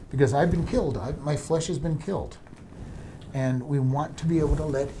 because I've been killed. My flesh has been killed. And we want to be able to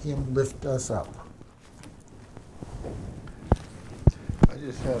let him lift us up. I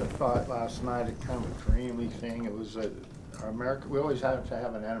just had a thought last night, a kind of a dreamy thing. It was America. We always have to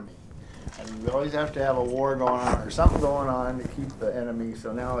have an enemy. I mean, we always have to have a war going on or something going on to keep the enemy.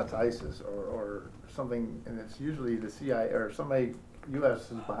 So now it's ISIS or something, and it's usually the CIA or somebody.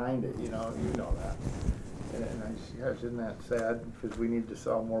 U.S. is behind it. You know that. And I just, gosh, isn't that sad? Because we need to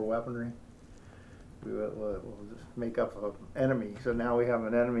sell more weaponry. We'll just make up an enemy. So now we have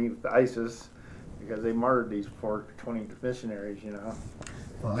an enemy with ISIS, because they martyred these poor 20 missionaries,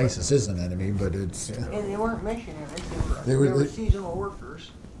 Well, ISIS is an enemy, but it's... And they weren't missionaries. They They were- were seasonal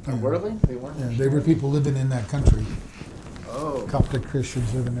workers. Oh, were they? They weren't. Yeah, they were people living in that country. Oh. Coptic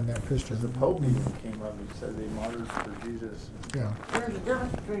Christians living in that Christian. The Pope even came up and said they martyred for Jesus. Yeah, There's a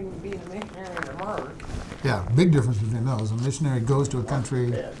difference between being a missionary and a martyr. yeah, big difference between those. A missionary goes to a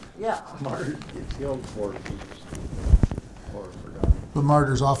country, Dead. Yeah. Martyred gets killed for Jesus. Or for God. but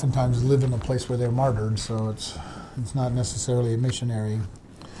martyrs oftentimes live in a place where they're martyred, so it's not necessarily a missionary.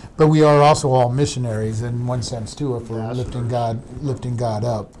 But we are also all missionaries in one sense too, if we're lifting God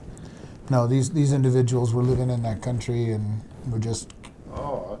up. No, these individuals were living in that country and were just,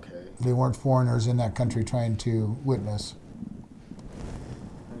 Oh, okay. they weren't foreigners in that country trying to witness.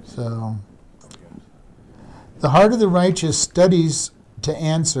 So, the heart of the righteous studies to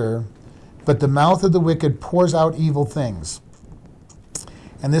answer, but the mouth of the wicked pours out evil things.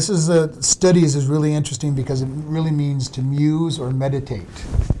 And this is studies is really interesting, because it really means to muse or meditate.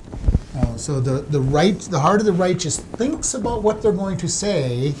 So the heart of the righteous thinks about what they're going to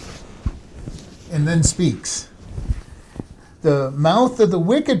say and then speaks. The mouth of the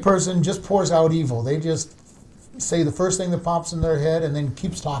wicked person just pours out evil. They just say the first thing that pops in their head, and then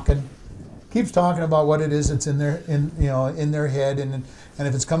keeps talking about what it is that's in their head, and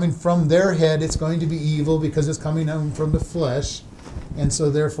if it's coming from their head, it's going to be evil because it's coming from the flesh, and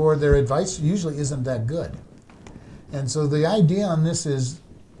so therefore their advice usually isn't that good. And so the idea on this is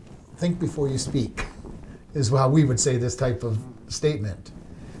think before you speak, is how we would say this type of statement.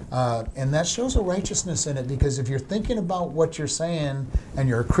 And that shows a righteousness in it, because if you're thinking about what you're saying and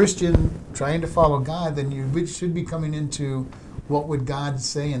you're a Christian trying to follow God, then you should be coming into what would God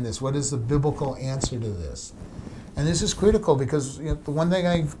say in this? What is the biblical answer to this? And this is critical, because the one thing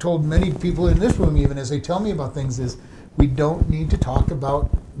I've told many people in this room even as they tell me about things is we don't need to talk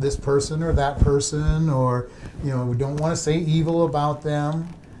about this person or that person, or we don't want to say evil about them,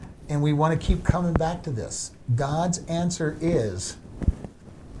 and we want to keep coming back to this. God's answer is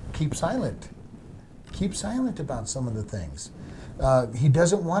keep silent. Keep silent about some of the things. He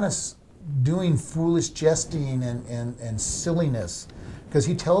doesn't want us doing foolish jesting and silliness, because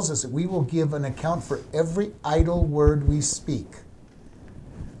he tells us that we will give an account for every idle word we speak,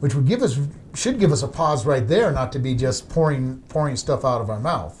 which should give us a pause right there, not to be just pouring stuff out of our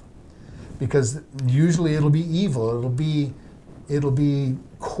mouth, because usually it'll be evil, it'll be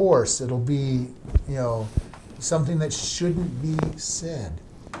coarse, it'll be something that shouldn't be said.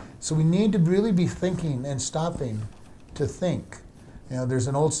 So we need to really be thinking and stopping to think. There's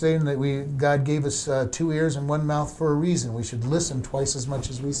an old saying that God gave us 2 ears and 1 mouth for a reason. We should listen twice as much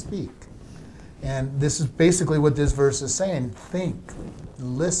as we speak. And this is basically what this verse is saying. Think,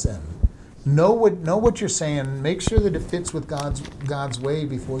 listen, know what you're saying. Make sure that it fits with God's way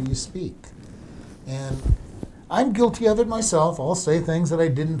before you speak. And I'm guilty of it myself. I'll say things that I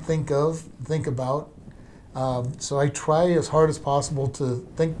didn't think about. So I try as hard as possible to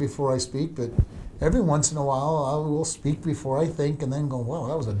think before I speak, but every once in a while I will speak before I think and then go, wow,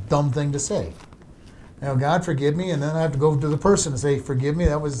 that was a dumb thing to say. God forgive me, and then I have to go to the person and say, forgive me,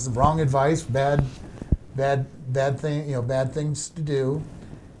 that was wrong advice, bad thing, bad things to do.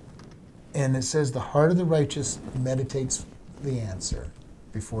 And it says the heart of the righteous meditates the answer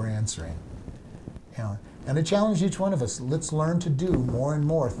before answering. And I challenge each one of us, let's learn to do more and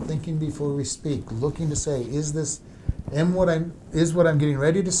more, thinking before we speak, looking to say, is what I'm getting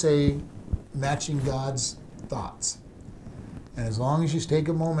ready to say matching God's thoughts? And as long as you take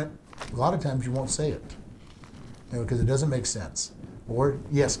a moment, a lot of times you won't say it, because it doesn't make sense. Or,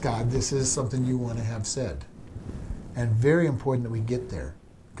 yes, God, this is something you want to have said. And very important that we get there,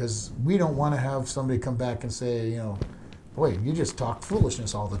 because we don't want to have somebody come back and say, boy, you just talk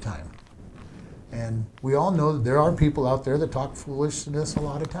foolishness all the time. And we all know that there are people out there that talk foolishness a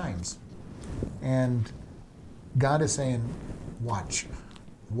lot of times. And God is saying, watch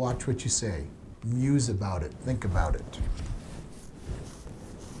what you say, muse about it, think about it.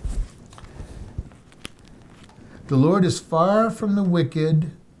 The Lord is far from the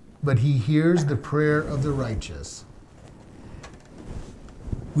wicked, but he hears the prayer of the righteous.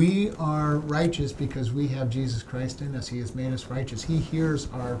 We are righteous because we have Jesus Christ in us. He has made us righteous. He hears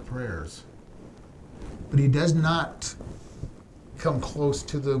our prayers. But he does not come close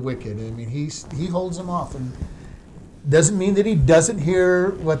to the wicked. I mean, he holds them off. And doesn't mean that he doesn't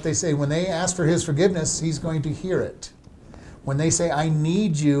hear what they say. When they ask for his forgiveness, he's going to hear it. When they say, I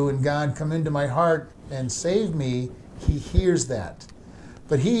need you, and God, come into my heart and save me, he hears that.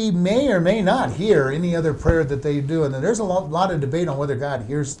 But he may or may not hear any other prayer that they do. And there's a lot of debate on whether God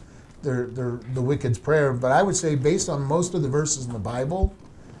hears the wicked's prayer. But I would say, based on most of the verses in the Bible,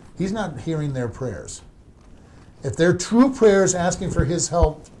 he's not hearing their prayers. If they're true prayers asking for his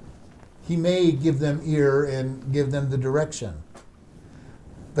help, he may give them ear and give them the direction.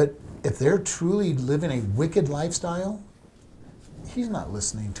 But if they're truly living a wicked lifestyle, he's not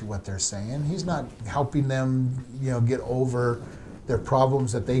listening to what they're saying. He's not helping them, get over their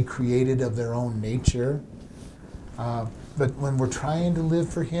problems that they created of their own nature. But when we're trying to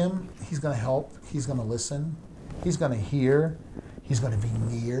live for him, he's going to help. He's going to listen. He's going to hear. He's going to be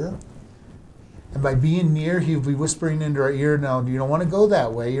near. And by being near, he'll be whispering into our ear, no, you don't want to go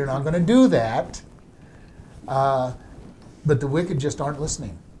that way. You're not going to do that. But the wicked just aren't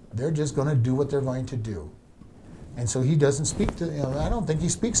listening. They're just going to do what they're going to do. And so he doesn't speak to, I don't think he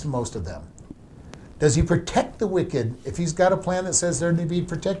speaks to most of them. Does he protect the wicked? If he's got a plan that says they're to be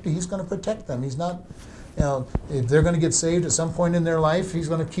protected, he's going to protect them. He's not, if they're going to get saved at some point in their life, he's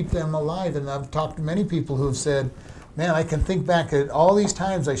going to keep them alive. And I've talked to many people who have said, man, I can think back at all these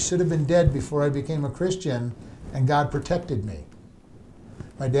times I should have been dead before I became a Christian, and God protected me.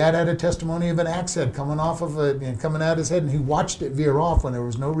 My dad had a testimony of an axe head coming off of it and coming out his head, and he watched it veer off when there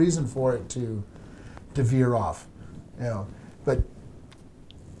was no reason for it to veer off. But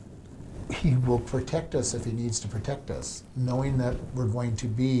he will protect us if he needs to protect us, knowing that we're going to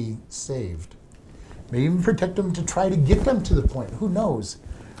be saved. May even protect them to try to get them to the point. Who knows?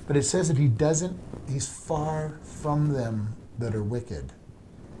 But it says that he's far from them that are wicked.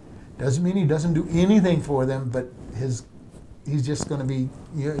 Doesn't mean he doesn't do anything for them, but he's just going to be,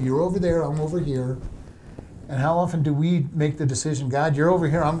 you're over there, I'm over here. And how often do we make the decision, God, you're over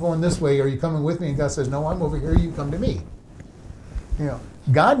here, I'm going this way, are you coming with me? And God says, no, I'm over here, you come to me.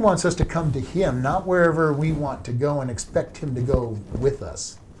 God wants us to come to him, not wherever we want to go and expect him to go with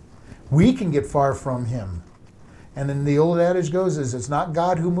us. We can get far from him. And then the old adage goes, it's not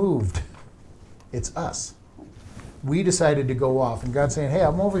God who moved, it's us. we decided to go off, and God's saying, hey,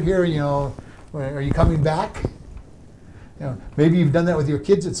 I'm over here, are you coming back? Maybe you've done that with your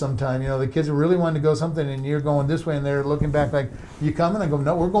kids at some time. The kids are really wanting to go something, and you're going this way, and they're looking back like, you coming? I go,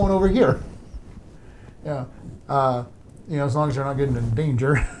 no, we're going over here. As long as you're not getting in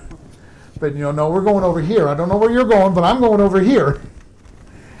danger. But, no, we're going over here. I don't know where you're going, but I'm going over here.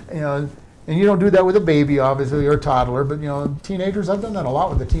 And you don't do that with a baby, obviously, or a toddler, but, teenagers, I've done that a lot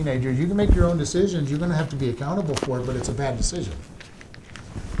with the teenagers. You can make your own decisions. You're going to have to be accountable for it, but it's a bad decision.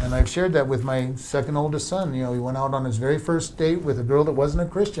 And I've shared that with my second oldest son. He went out on his very first date with a girl that wasn't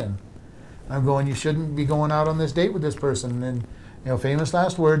a Christian. I'm going, you shouldn't be going out on this date with this person. And, famous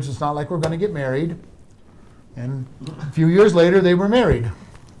last words, it's not like we're going to get married. And a few years later, they were married.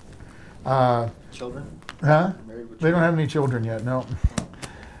 Children? Huh? Married with They don't have any children yet, no.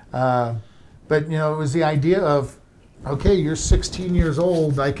 But it was the idea of, okay, you're 16 years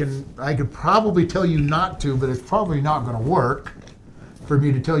old. I could probably tell you not to, but it's probably not going to work for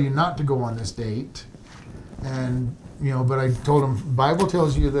me to tell you not to go on this date. And but I told him, Bible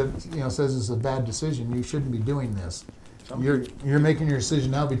tells you that says it's a bad decision. You shouldn't be doing this. You're making your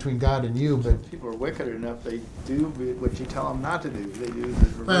decision now between God and you, but people are wicked enough. They do what you tell them not to do. They use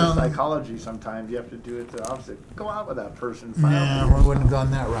the reverse psychology. Sometimes you have to do it the opposite. Go out with that person. Yeah, we wouldn't have gone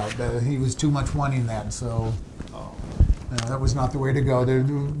that route. He was too much wanting that, so that was not the way to go. The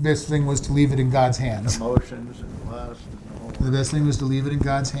best thing was to leave it in God's hands. Emotions and lust. The best thing was to leave it in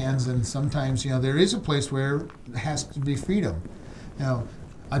God's hands, and sometimes there is a place where there has to be freedom.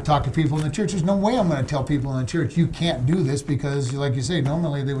 I've talked to people in the church. There's no way I'm going to tell people in the church, you can't do this, because, like you say,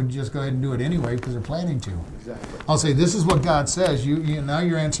 normally they would just go ahead and do it anyway because they're planning to. Exactly. I'll say, this is what God says. Now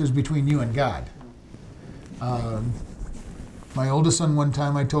your answer is between you and God. My oldest son, one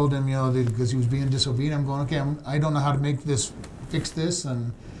time I told him, because he was being disobedient, I'm going, okay, I don't know how to fix this,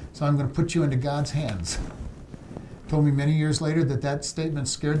 and so I'm going to put you into God's hands. Told me many years later that statement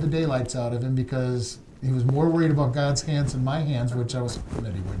scared the daylights out of him, because he was more worried about God's hands than my hands, which I was hoping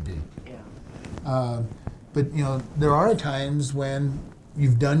that he would be. Yeah. But there are times when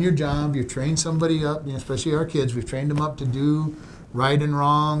you've done your job, you've trained somebody up, especially our kids, we've trained them up to do right and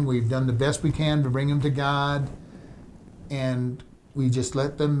wrong, we've done the best we can to bring them to God, and we just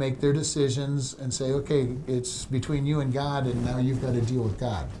let them make their decisions and say, okay, it's between you and God, and now you've got to deal with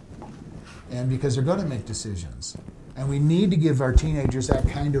God. And because they're going to make decisions. And we need to give our teenagers that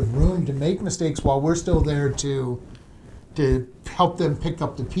kind of room to make mistakes while we're still there to help them pick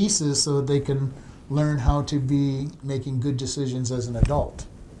up the pieces so that they can learn how to be making good decisions as an adult.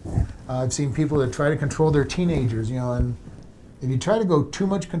 I've seen people that try to control their teenagers, and if you try to go too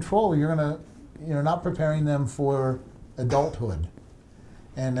much control, you're not preparing them for adulthood.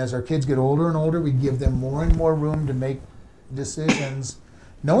 And as our kids get older and older, we give them more and more room to make decisions,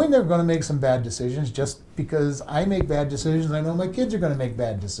 knowing they're going to make some bad decisions. Just because I make bad decisions, I know my kids are going to make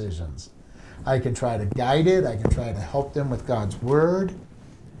bad decisions. I can try to guide it. I can try to help them with God's word.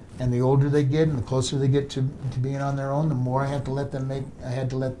 And the older they get and the closer they get to being on their own, the more I had to let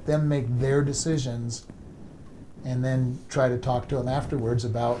them make their decisions, and then try to talk to them afterwards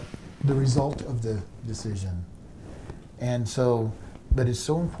about the result of the decision. And so, but it's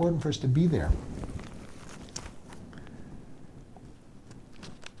so important for us to be there.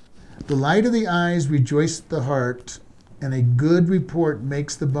 The light of the eyes rejoiceth the heart, and a good report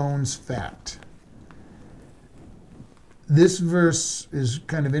makes the bones fat. This verse is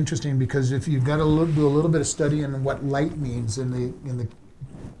kind of interesting, because if you've got to do a little bit of study on what light means in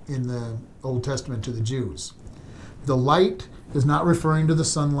the Old Testament to the Jews, the light is not referring to the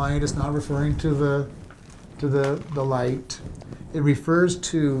sunlight. It's not referring to the light. It refers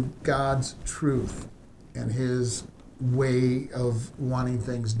to God's truth and His way of wanting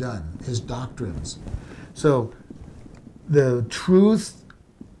things done, His doctrines. So the truth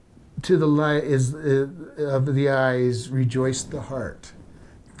to the light is of the eyes rejoice the heart.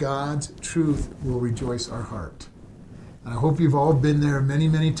 God's truth will rejoice our heart. And I hope you've all been there many,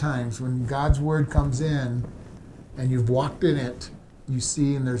 many times when God's word comes in and you've walked in it, you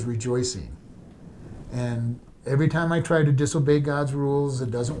see, and there's rejoicing. And every time I try to disobey God's rules,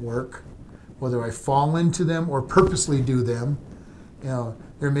 it doesn't work. Whether I fall into them or purposely do them,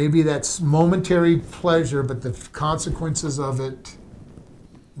 there may be that momentary pleasure, but the consequences of it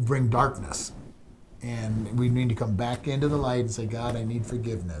bring darkness. And we need to come back into the light and say, God, I need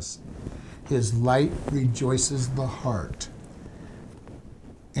forgiveness. His light rejoices the heart.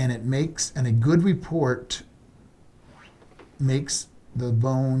 And a good report makes the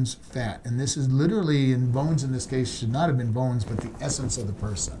bones fat. And this is literally, in bones in this case, should not have been bones, but the essence of the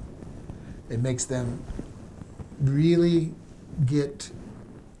person. It makes them really get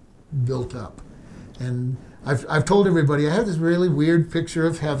built up. And I've told everybody I have this really weird picture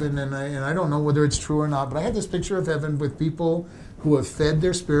of heaven, and I don't know whether it's true or not, but I have this picture of heaven with people who have fed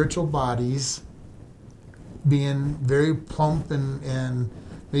their spiritual bodies, being very plump and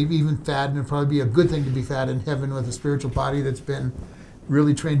maybe even fat, and it'd probably be a good thing to be fat in heaven with a spiritual body that's been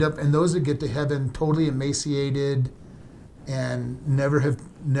really trained up, and those that get to heaven totally emaciated and never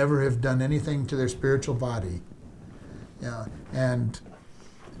have done anything to their spiritual body. Yeah, and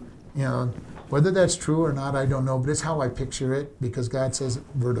whether that's true or not, I don't know, but it's how I picture it, because God says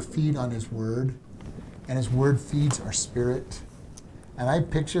we're to feed on His Word, and His Word feeds our spirit. And I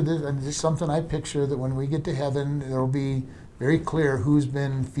picture this, and this is something I picture, that when we get to heaven, there will be very clear who's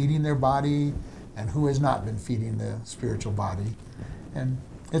been feeding their body and who has not been feeding the spiritual body. And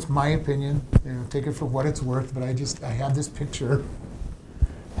it's my opinion, take it for what it's worth, but I have this picture.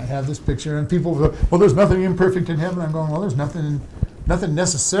 And people go, well, there's nothing imperfect in heaven. I'm going, well, there's nothing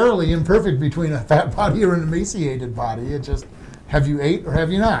necessarily imperfect between a fat body or an emaciated body. It's just, have you ate or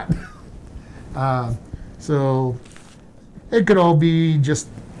have you not? So it could all be just,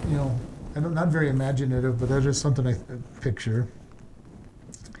 I'm not very imaginative, but that's just something I picture.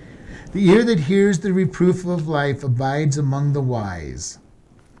 The ear that hears the reproof of life abides among the wise.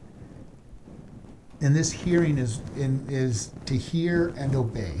 And this hearing is to hear and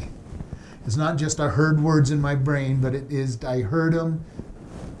obey. It's not just I heard words in my brain, but it is I heard them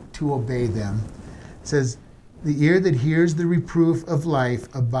to obey them. It says, the ear that hears the reproof of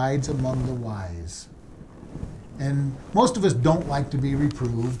life abides among the wise. And most of us don't like to be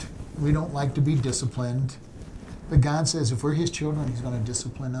reproved. We don't like to be disciplined. But God says if we're His children, He's going to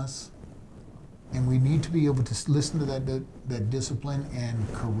discipline us. And we need to be able to listen to that discipline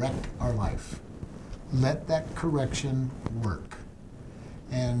and correct our life. Let that correction work.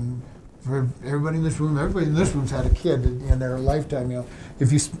 And for everybody in this room's had a kid in their lifetime.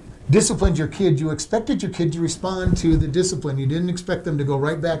 If you disciplined your kid, you expected your kid to respond to the discipline. You didn't expect them to go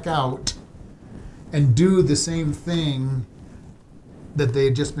right back out and do the same thing that they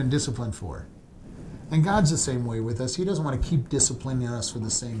had just been disciplined for. And God's the same way with us. He doesn't want to keep disciplining us for the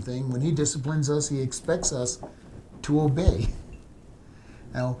same thing. When He disciplines us, He expects us to obey.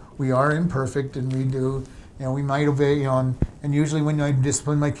 Now, we are imperfect, and we do, we might obey, and usually when I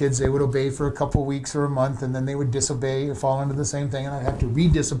discipline my kids, they would obey for a couple weeks or a month, and then they would disobey or fall into the same thing, and I'd have to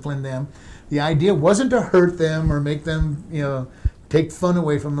rediscipline them. The idea wasn't to hurt them or make them, take fun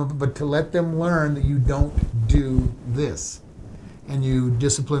away from them, but to let them learn that you don't do this. And you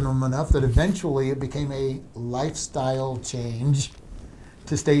discipline them enough that eventually it became a lifestyle change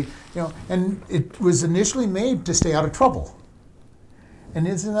to stay, and it was initially made to stay out of trouble. And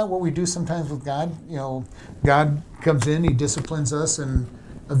isn't that what we do sometimes with God? God comes in, He disciplines us, and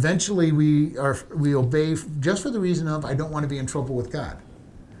eventually we obey just for the reason of I don't want to be in trouble with God.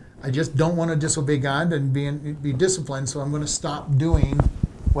 I just don't want to disobey God and be disciplined, so I'm going to stop doing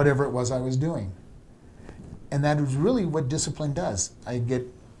whatever it was I was doing. And that is really what discipline does. I get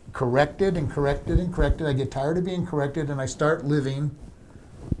corrected and corrected and corrected. I get tired of being corrected, and I start living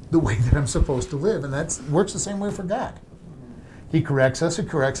the way that I'm supposed to live. And that works the same way for God. He corrects us, and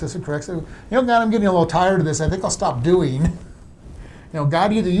corrects us, and corrects us. God, I'm getting a little tired of this. I think I'll stop doing.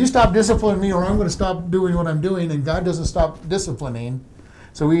 God, either you stop disciplining me or I'm going to stop doing what I'm doing, and God doesn't stop disciplining.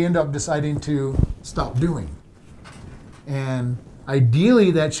 So we end up deciding to stop doing. And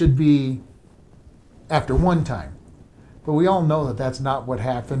ideally, that should be after one time. But we all know that that's not what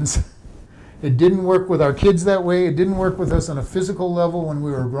happens. It didn't work with our kids that way. It didn't work with us on a physical level when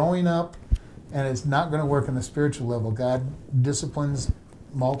we were growing up. And it's not going to work on the spiritual level. God disciplines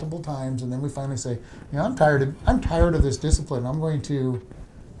multiple times, and then we finally say, I'm tired of this discipline. I'm going to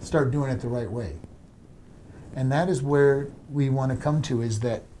start doing it the right way. And that is where we want to come to, is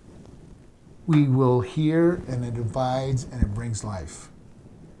that we will hear, and it abides, and it brings life.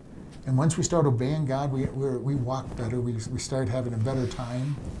 And once we start obeying God, we walk better. We start having a better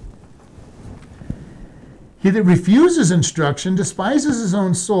time. He that refuses instruction despises his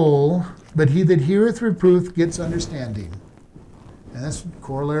own soul, but he that heareth reproof gets understanding. And that's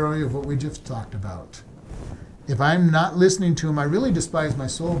corollary of what we just talked about. If I'm not listening to him, I really despise my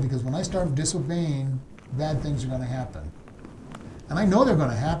soul, because when I start disobeying, bad things are going to happen. And I know they're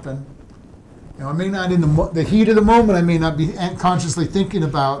going to happen. I may not in the heat of the moment, I may not be consciously thinking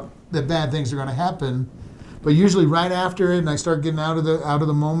about that bad things are going to happen, but usually right after it, and I start getting out of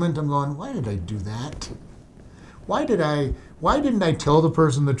the moment, I'm going, why did I do that? Why didn't I tell the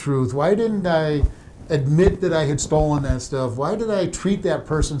person the truth? Why didn't I admit that I had stolen that stuff? Why did I treat that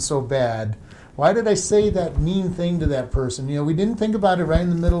person so bad? Why did I say that mean thing to that person? We didn't think about it right in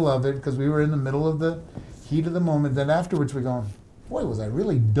the middle of it, because we were in the middle of the heat of the moment. Then afterwards we're going, boy, was I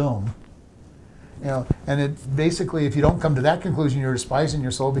really dumb. You know, and it basically, if you don't come to that conclusion, you're despising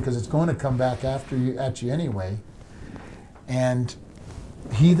your soul, because it's going to come back after you at you anyway. And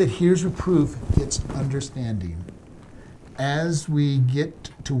he that hears reproof gets understanding. As we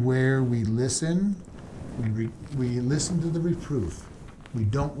get to where we listen, we listen to the reproof. We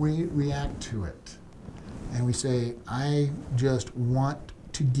don't react to it. And we say, I just want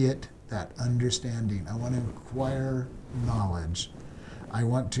to get that understanding. I want to acquire knowledge. I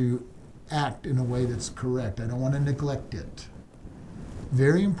want to act in a way that's correct. I don't want to neglect it.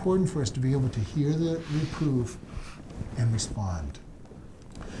 Very important for us to be able to hear the reproof and respond.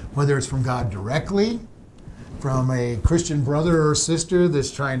 Whether it's from God directly, from a Christian brother or sister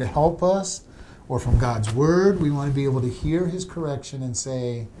that's trying to help us, or from God's word, we want to be able to hear his correction and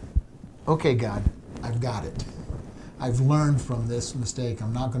say, okay, God, I've got it. I've learned from this mistake.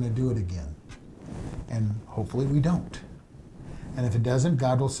 I'm not going to do it again. And hopefully we don't. And if it doesn't,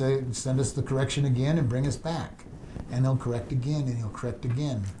 God will send us the correction again and bring us back. And he'll correct again, and he'll correct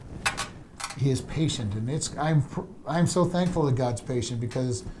again. He is patient, and I'm so thankful that God's patient,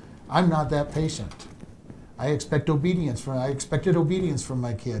 because I'm not that patient. I expected obedience from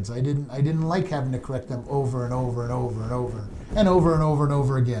my kids. I didn't like having to correct them over and over and over and over and over and over and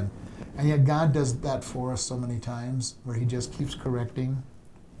over again. And yet God does that for us so many times, where he just keeps correcting.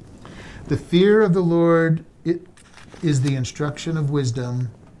 The fear of the Lord is the instruction of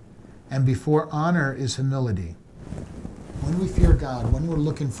wisdom, and before honor is humility. When we fear God, when we're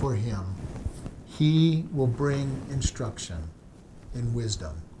looking for him, he will bring instruction in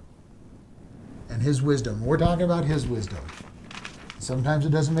wisdom. And his wisdom, we're talking about his wisdom. Sometimes it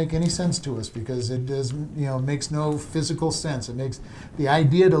doesn't make any sense to us, because it doesn't, makes no physical sense. It makes the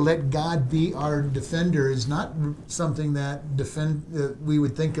idea to let God be our defender is not something that we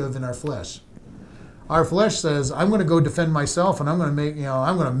would think of in our flesh. Our flesh says, I'm going to go defend myself, and I'm going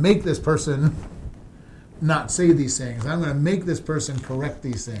to make this person not say these things. I'm going to make this person correct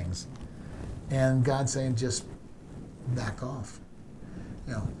these things. And God's saying, just back off.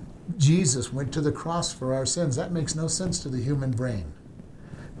 Jesus went to the cross for our sins. That makes no sense to the human brain.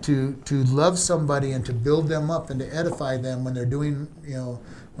 To love somebody and to build them up and to edify them when they're doing,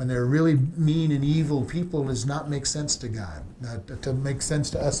 when they're really mean and evil people, does not make sense to God. Not to make sense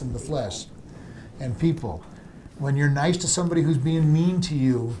to us in the flesh and people. When you're nice to somebody who's being mean to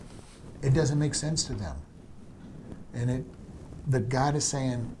you, it doesn't make sense to them. But God is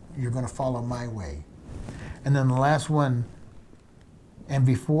saying, you're going to follow my way. And then the last one, and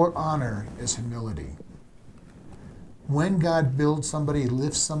before honor is humility. When God builds somebody,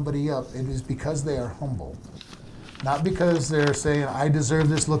 lifts somebody up, it is because they are humble. Not because they're saying, I deserve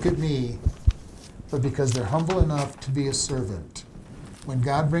this, look at me, but because they're humble enough to be a servant. When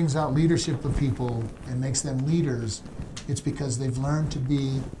God brings out leadership of people and makes them leaders, it's because they've learned to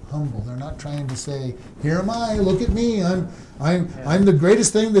be humble. They're not trying to say, here am I, look at me, I'm the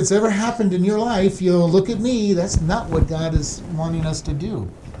greatest thing that's ever happened in your life, look at me. That's not what God is wanting us to do.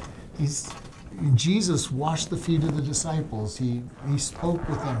 Jesus washed the feet of the disciples. He spoke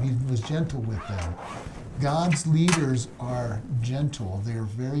with them. He was gentle with them. God's leaders are gentle. They're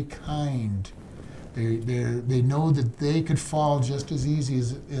very kind. They know that they could fall just as easy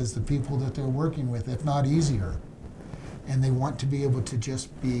as the people that they're working with, if not easier. And they want to be able to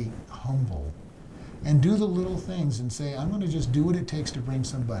just be humble and do the little things and say, I'm going to just do what it takes to bring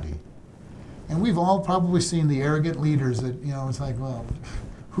somebody. And we've all probably seen the arrogant leaders that, it's like, well,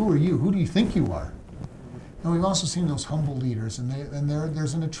 who are you? Who do you think you are? And we've also seen those humble leaders, and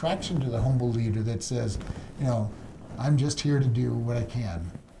there's an attraction to the humble leader that says, I'm just here to do what I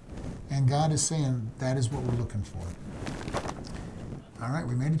can. And God is saying that is what we're looking for. All right,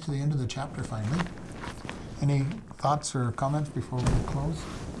 we made it to the end of the chapter finally. Any thoughts or comments before we close?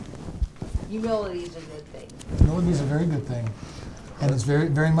 Humility is a good thing. Humility is a very good thing. And it's very,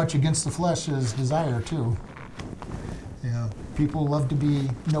 very much against the flesh's desire, too. People love to be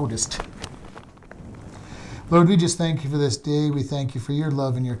noticed. Lord, we just thank you for this day. We thank you for your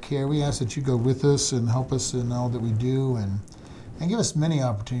love and your care. We ask that you go with us and help us in all that we do, and give us many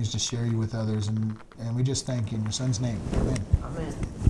opportunities to share you with others. And we just thank you in your Son's name. Amen. Amen.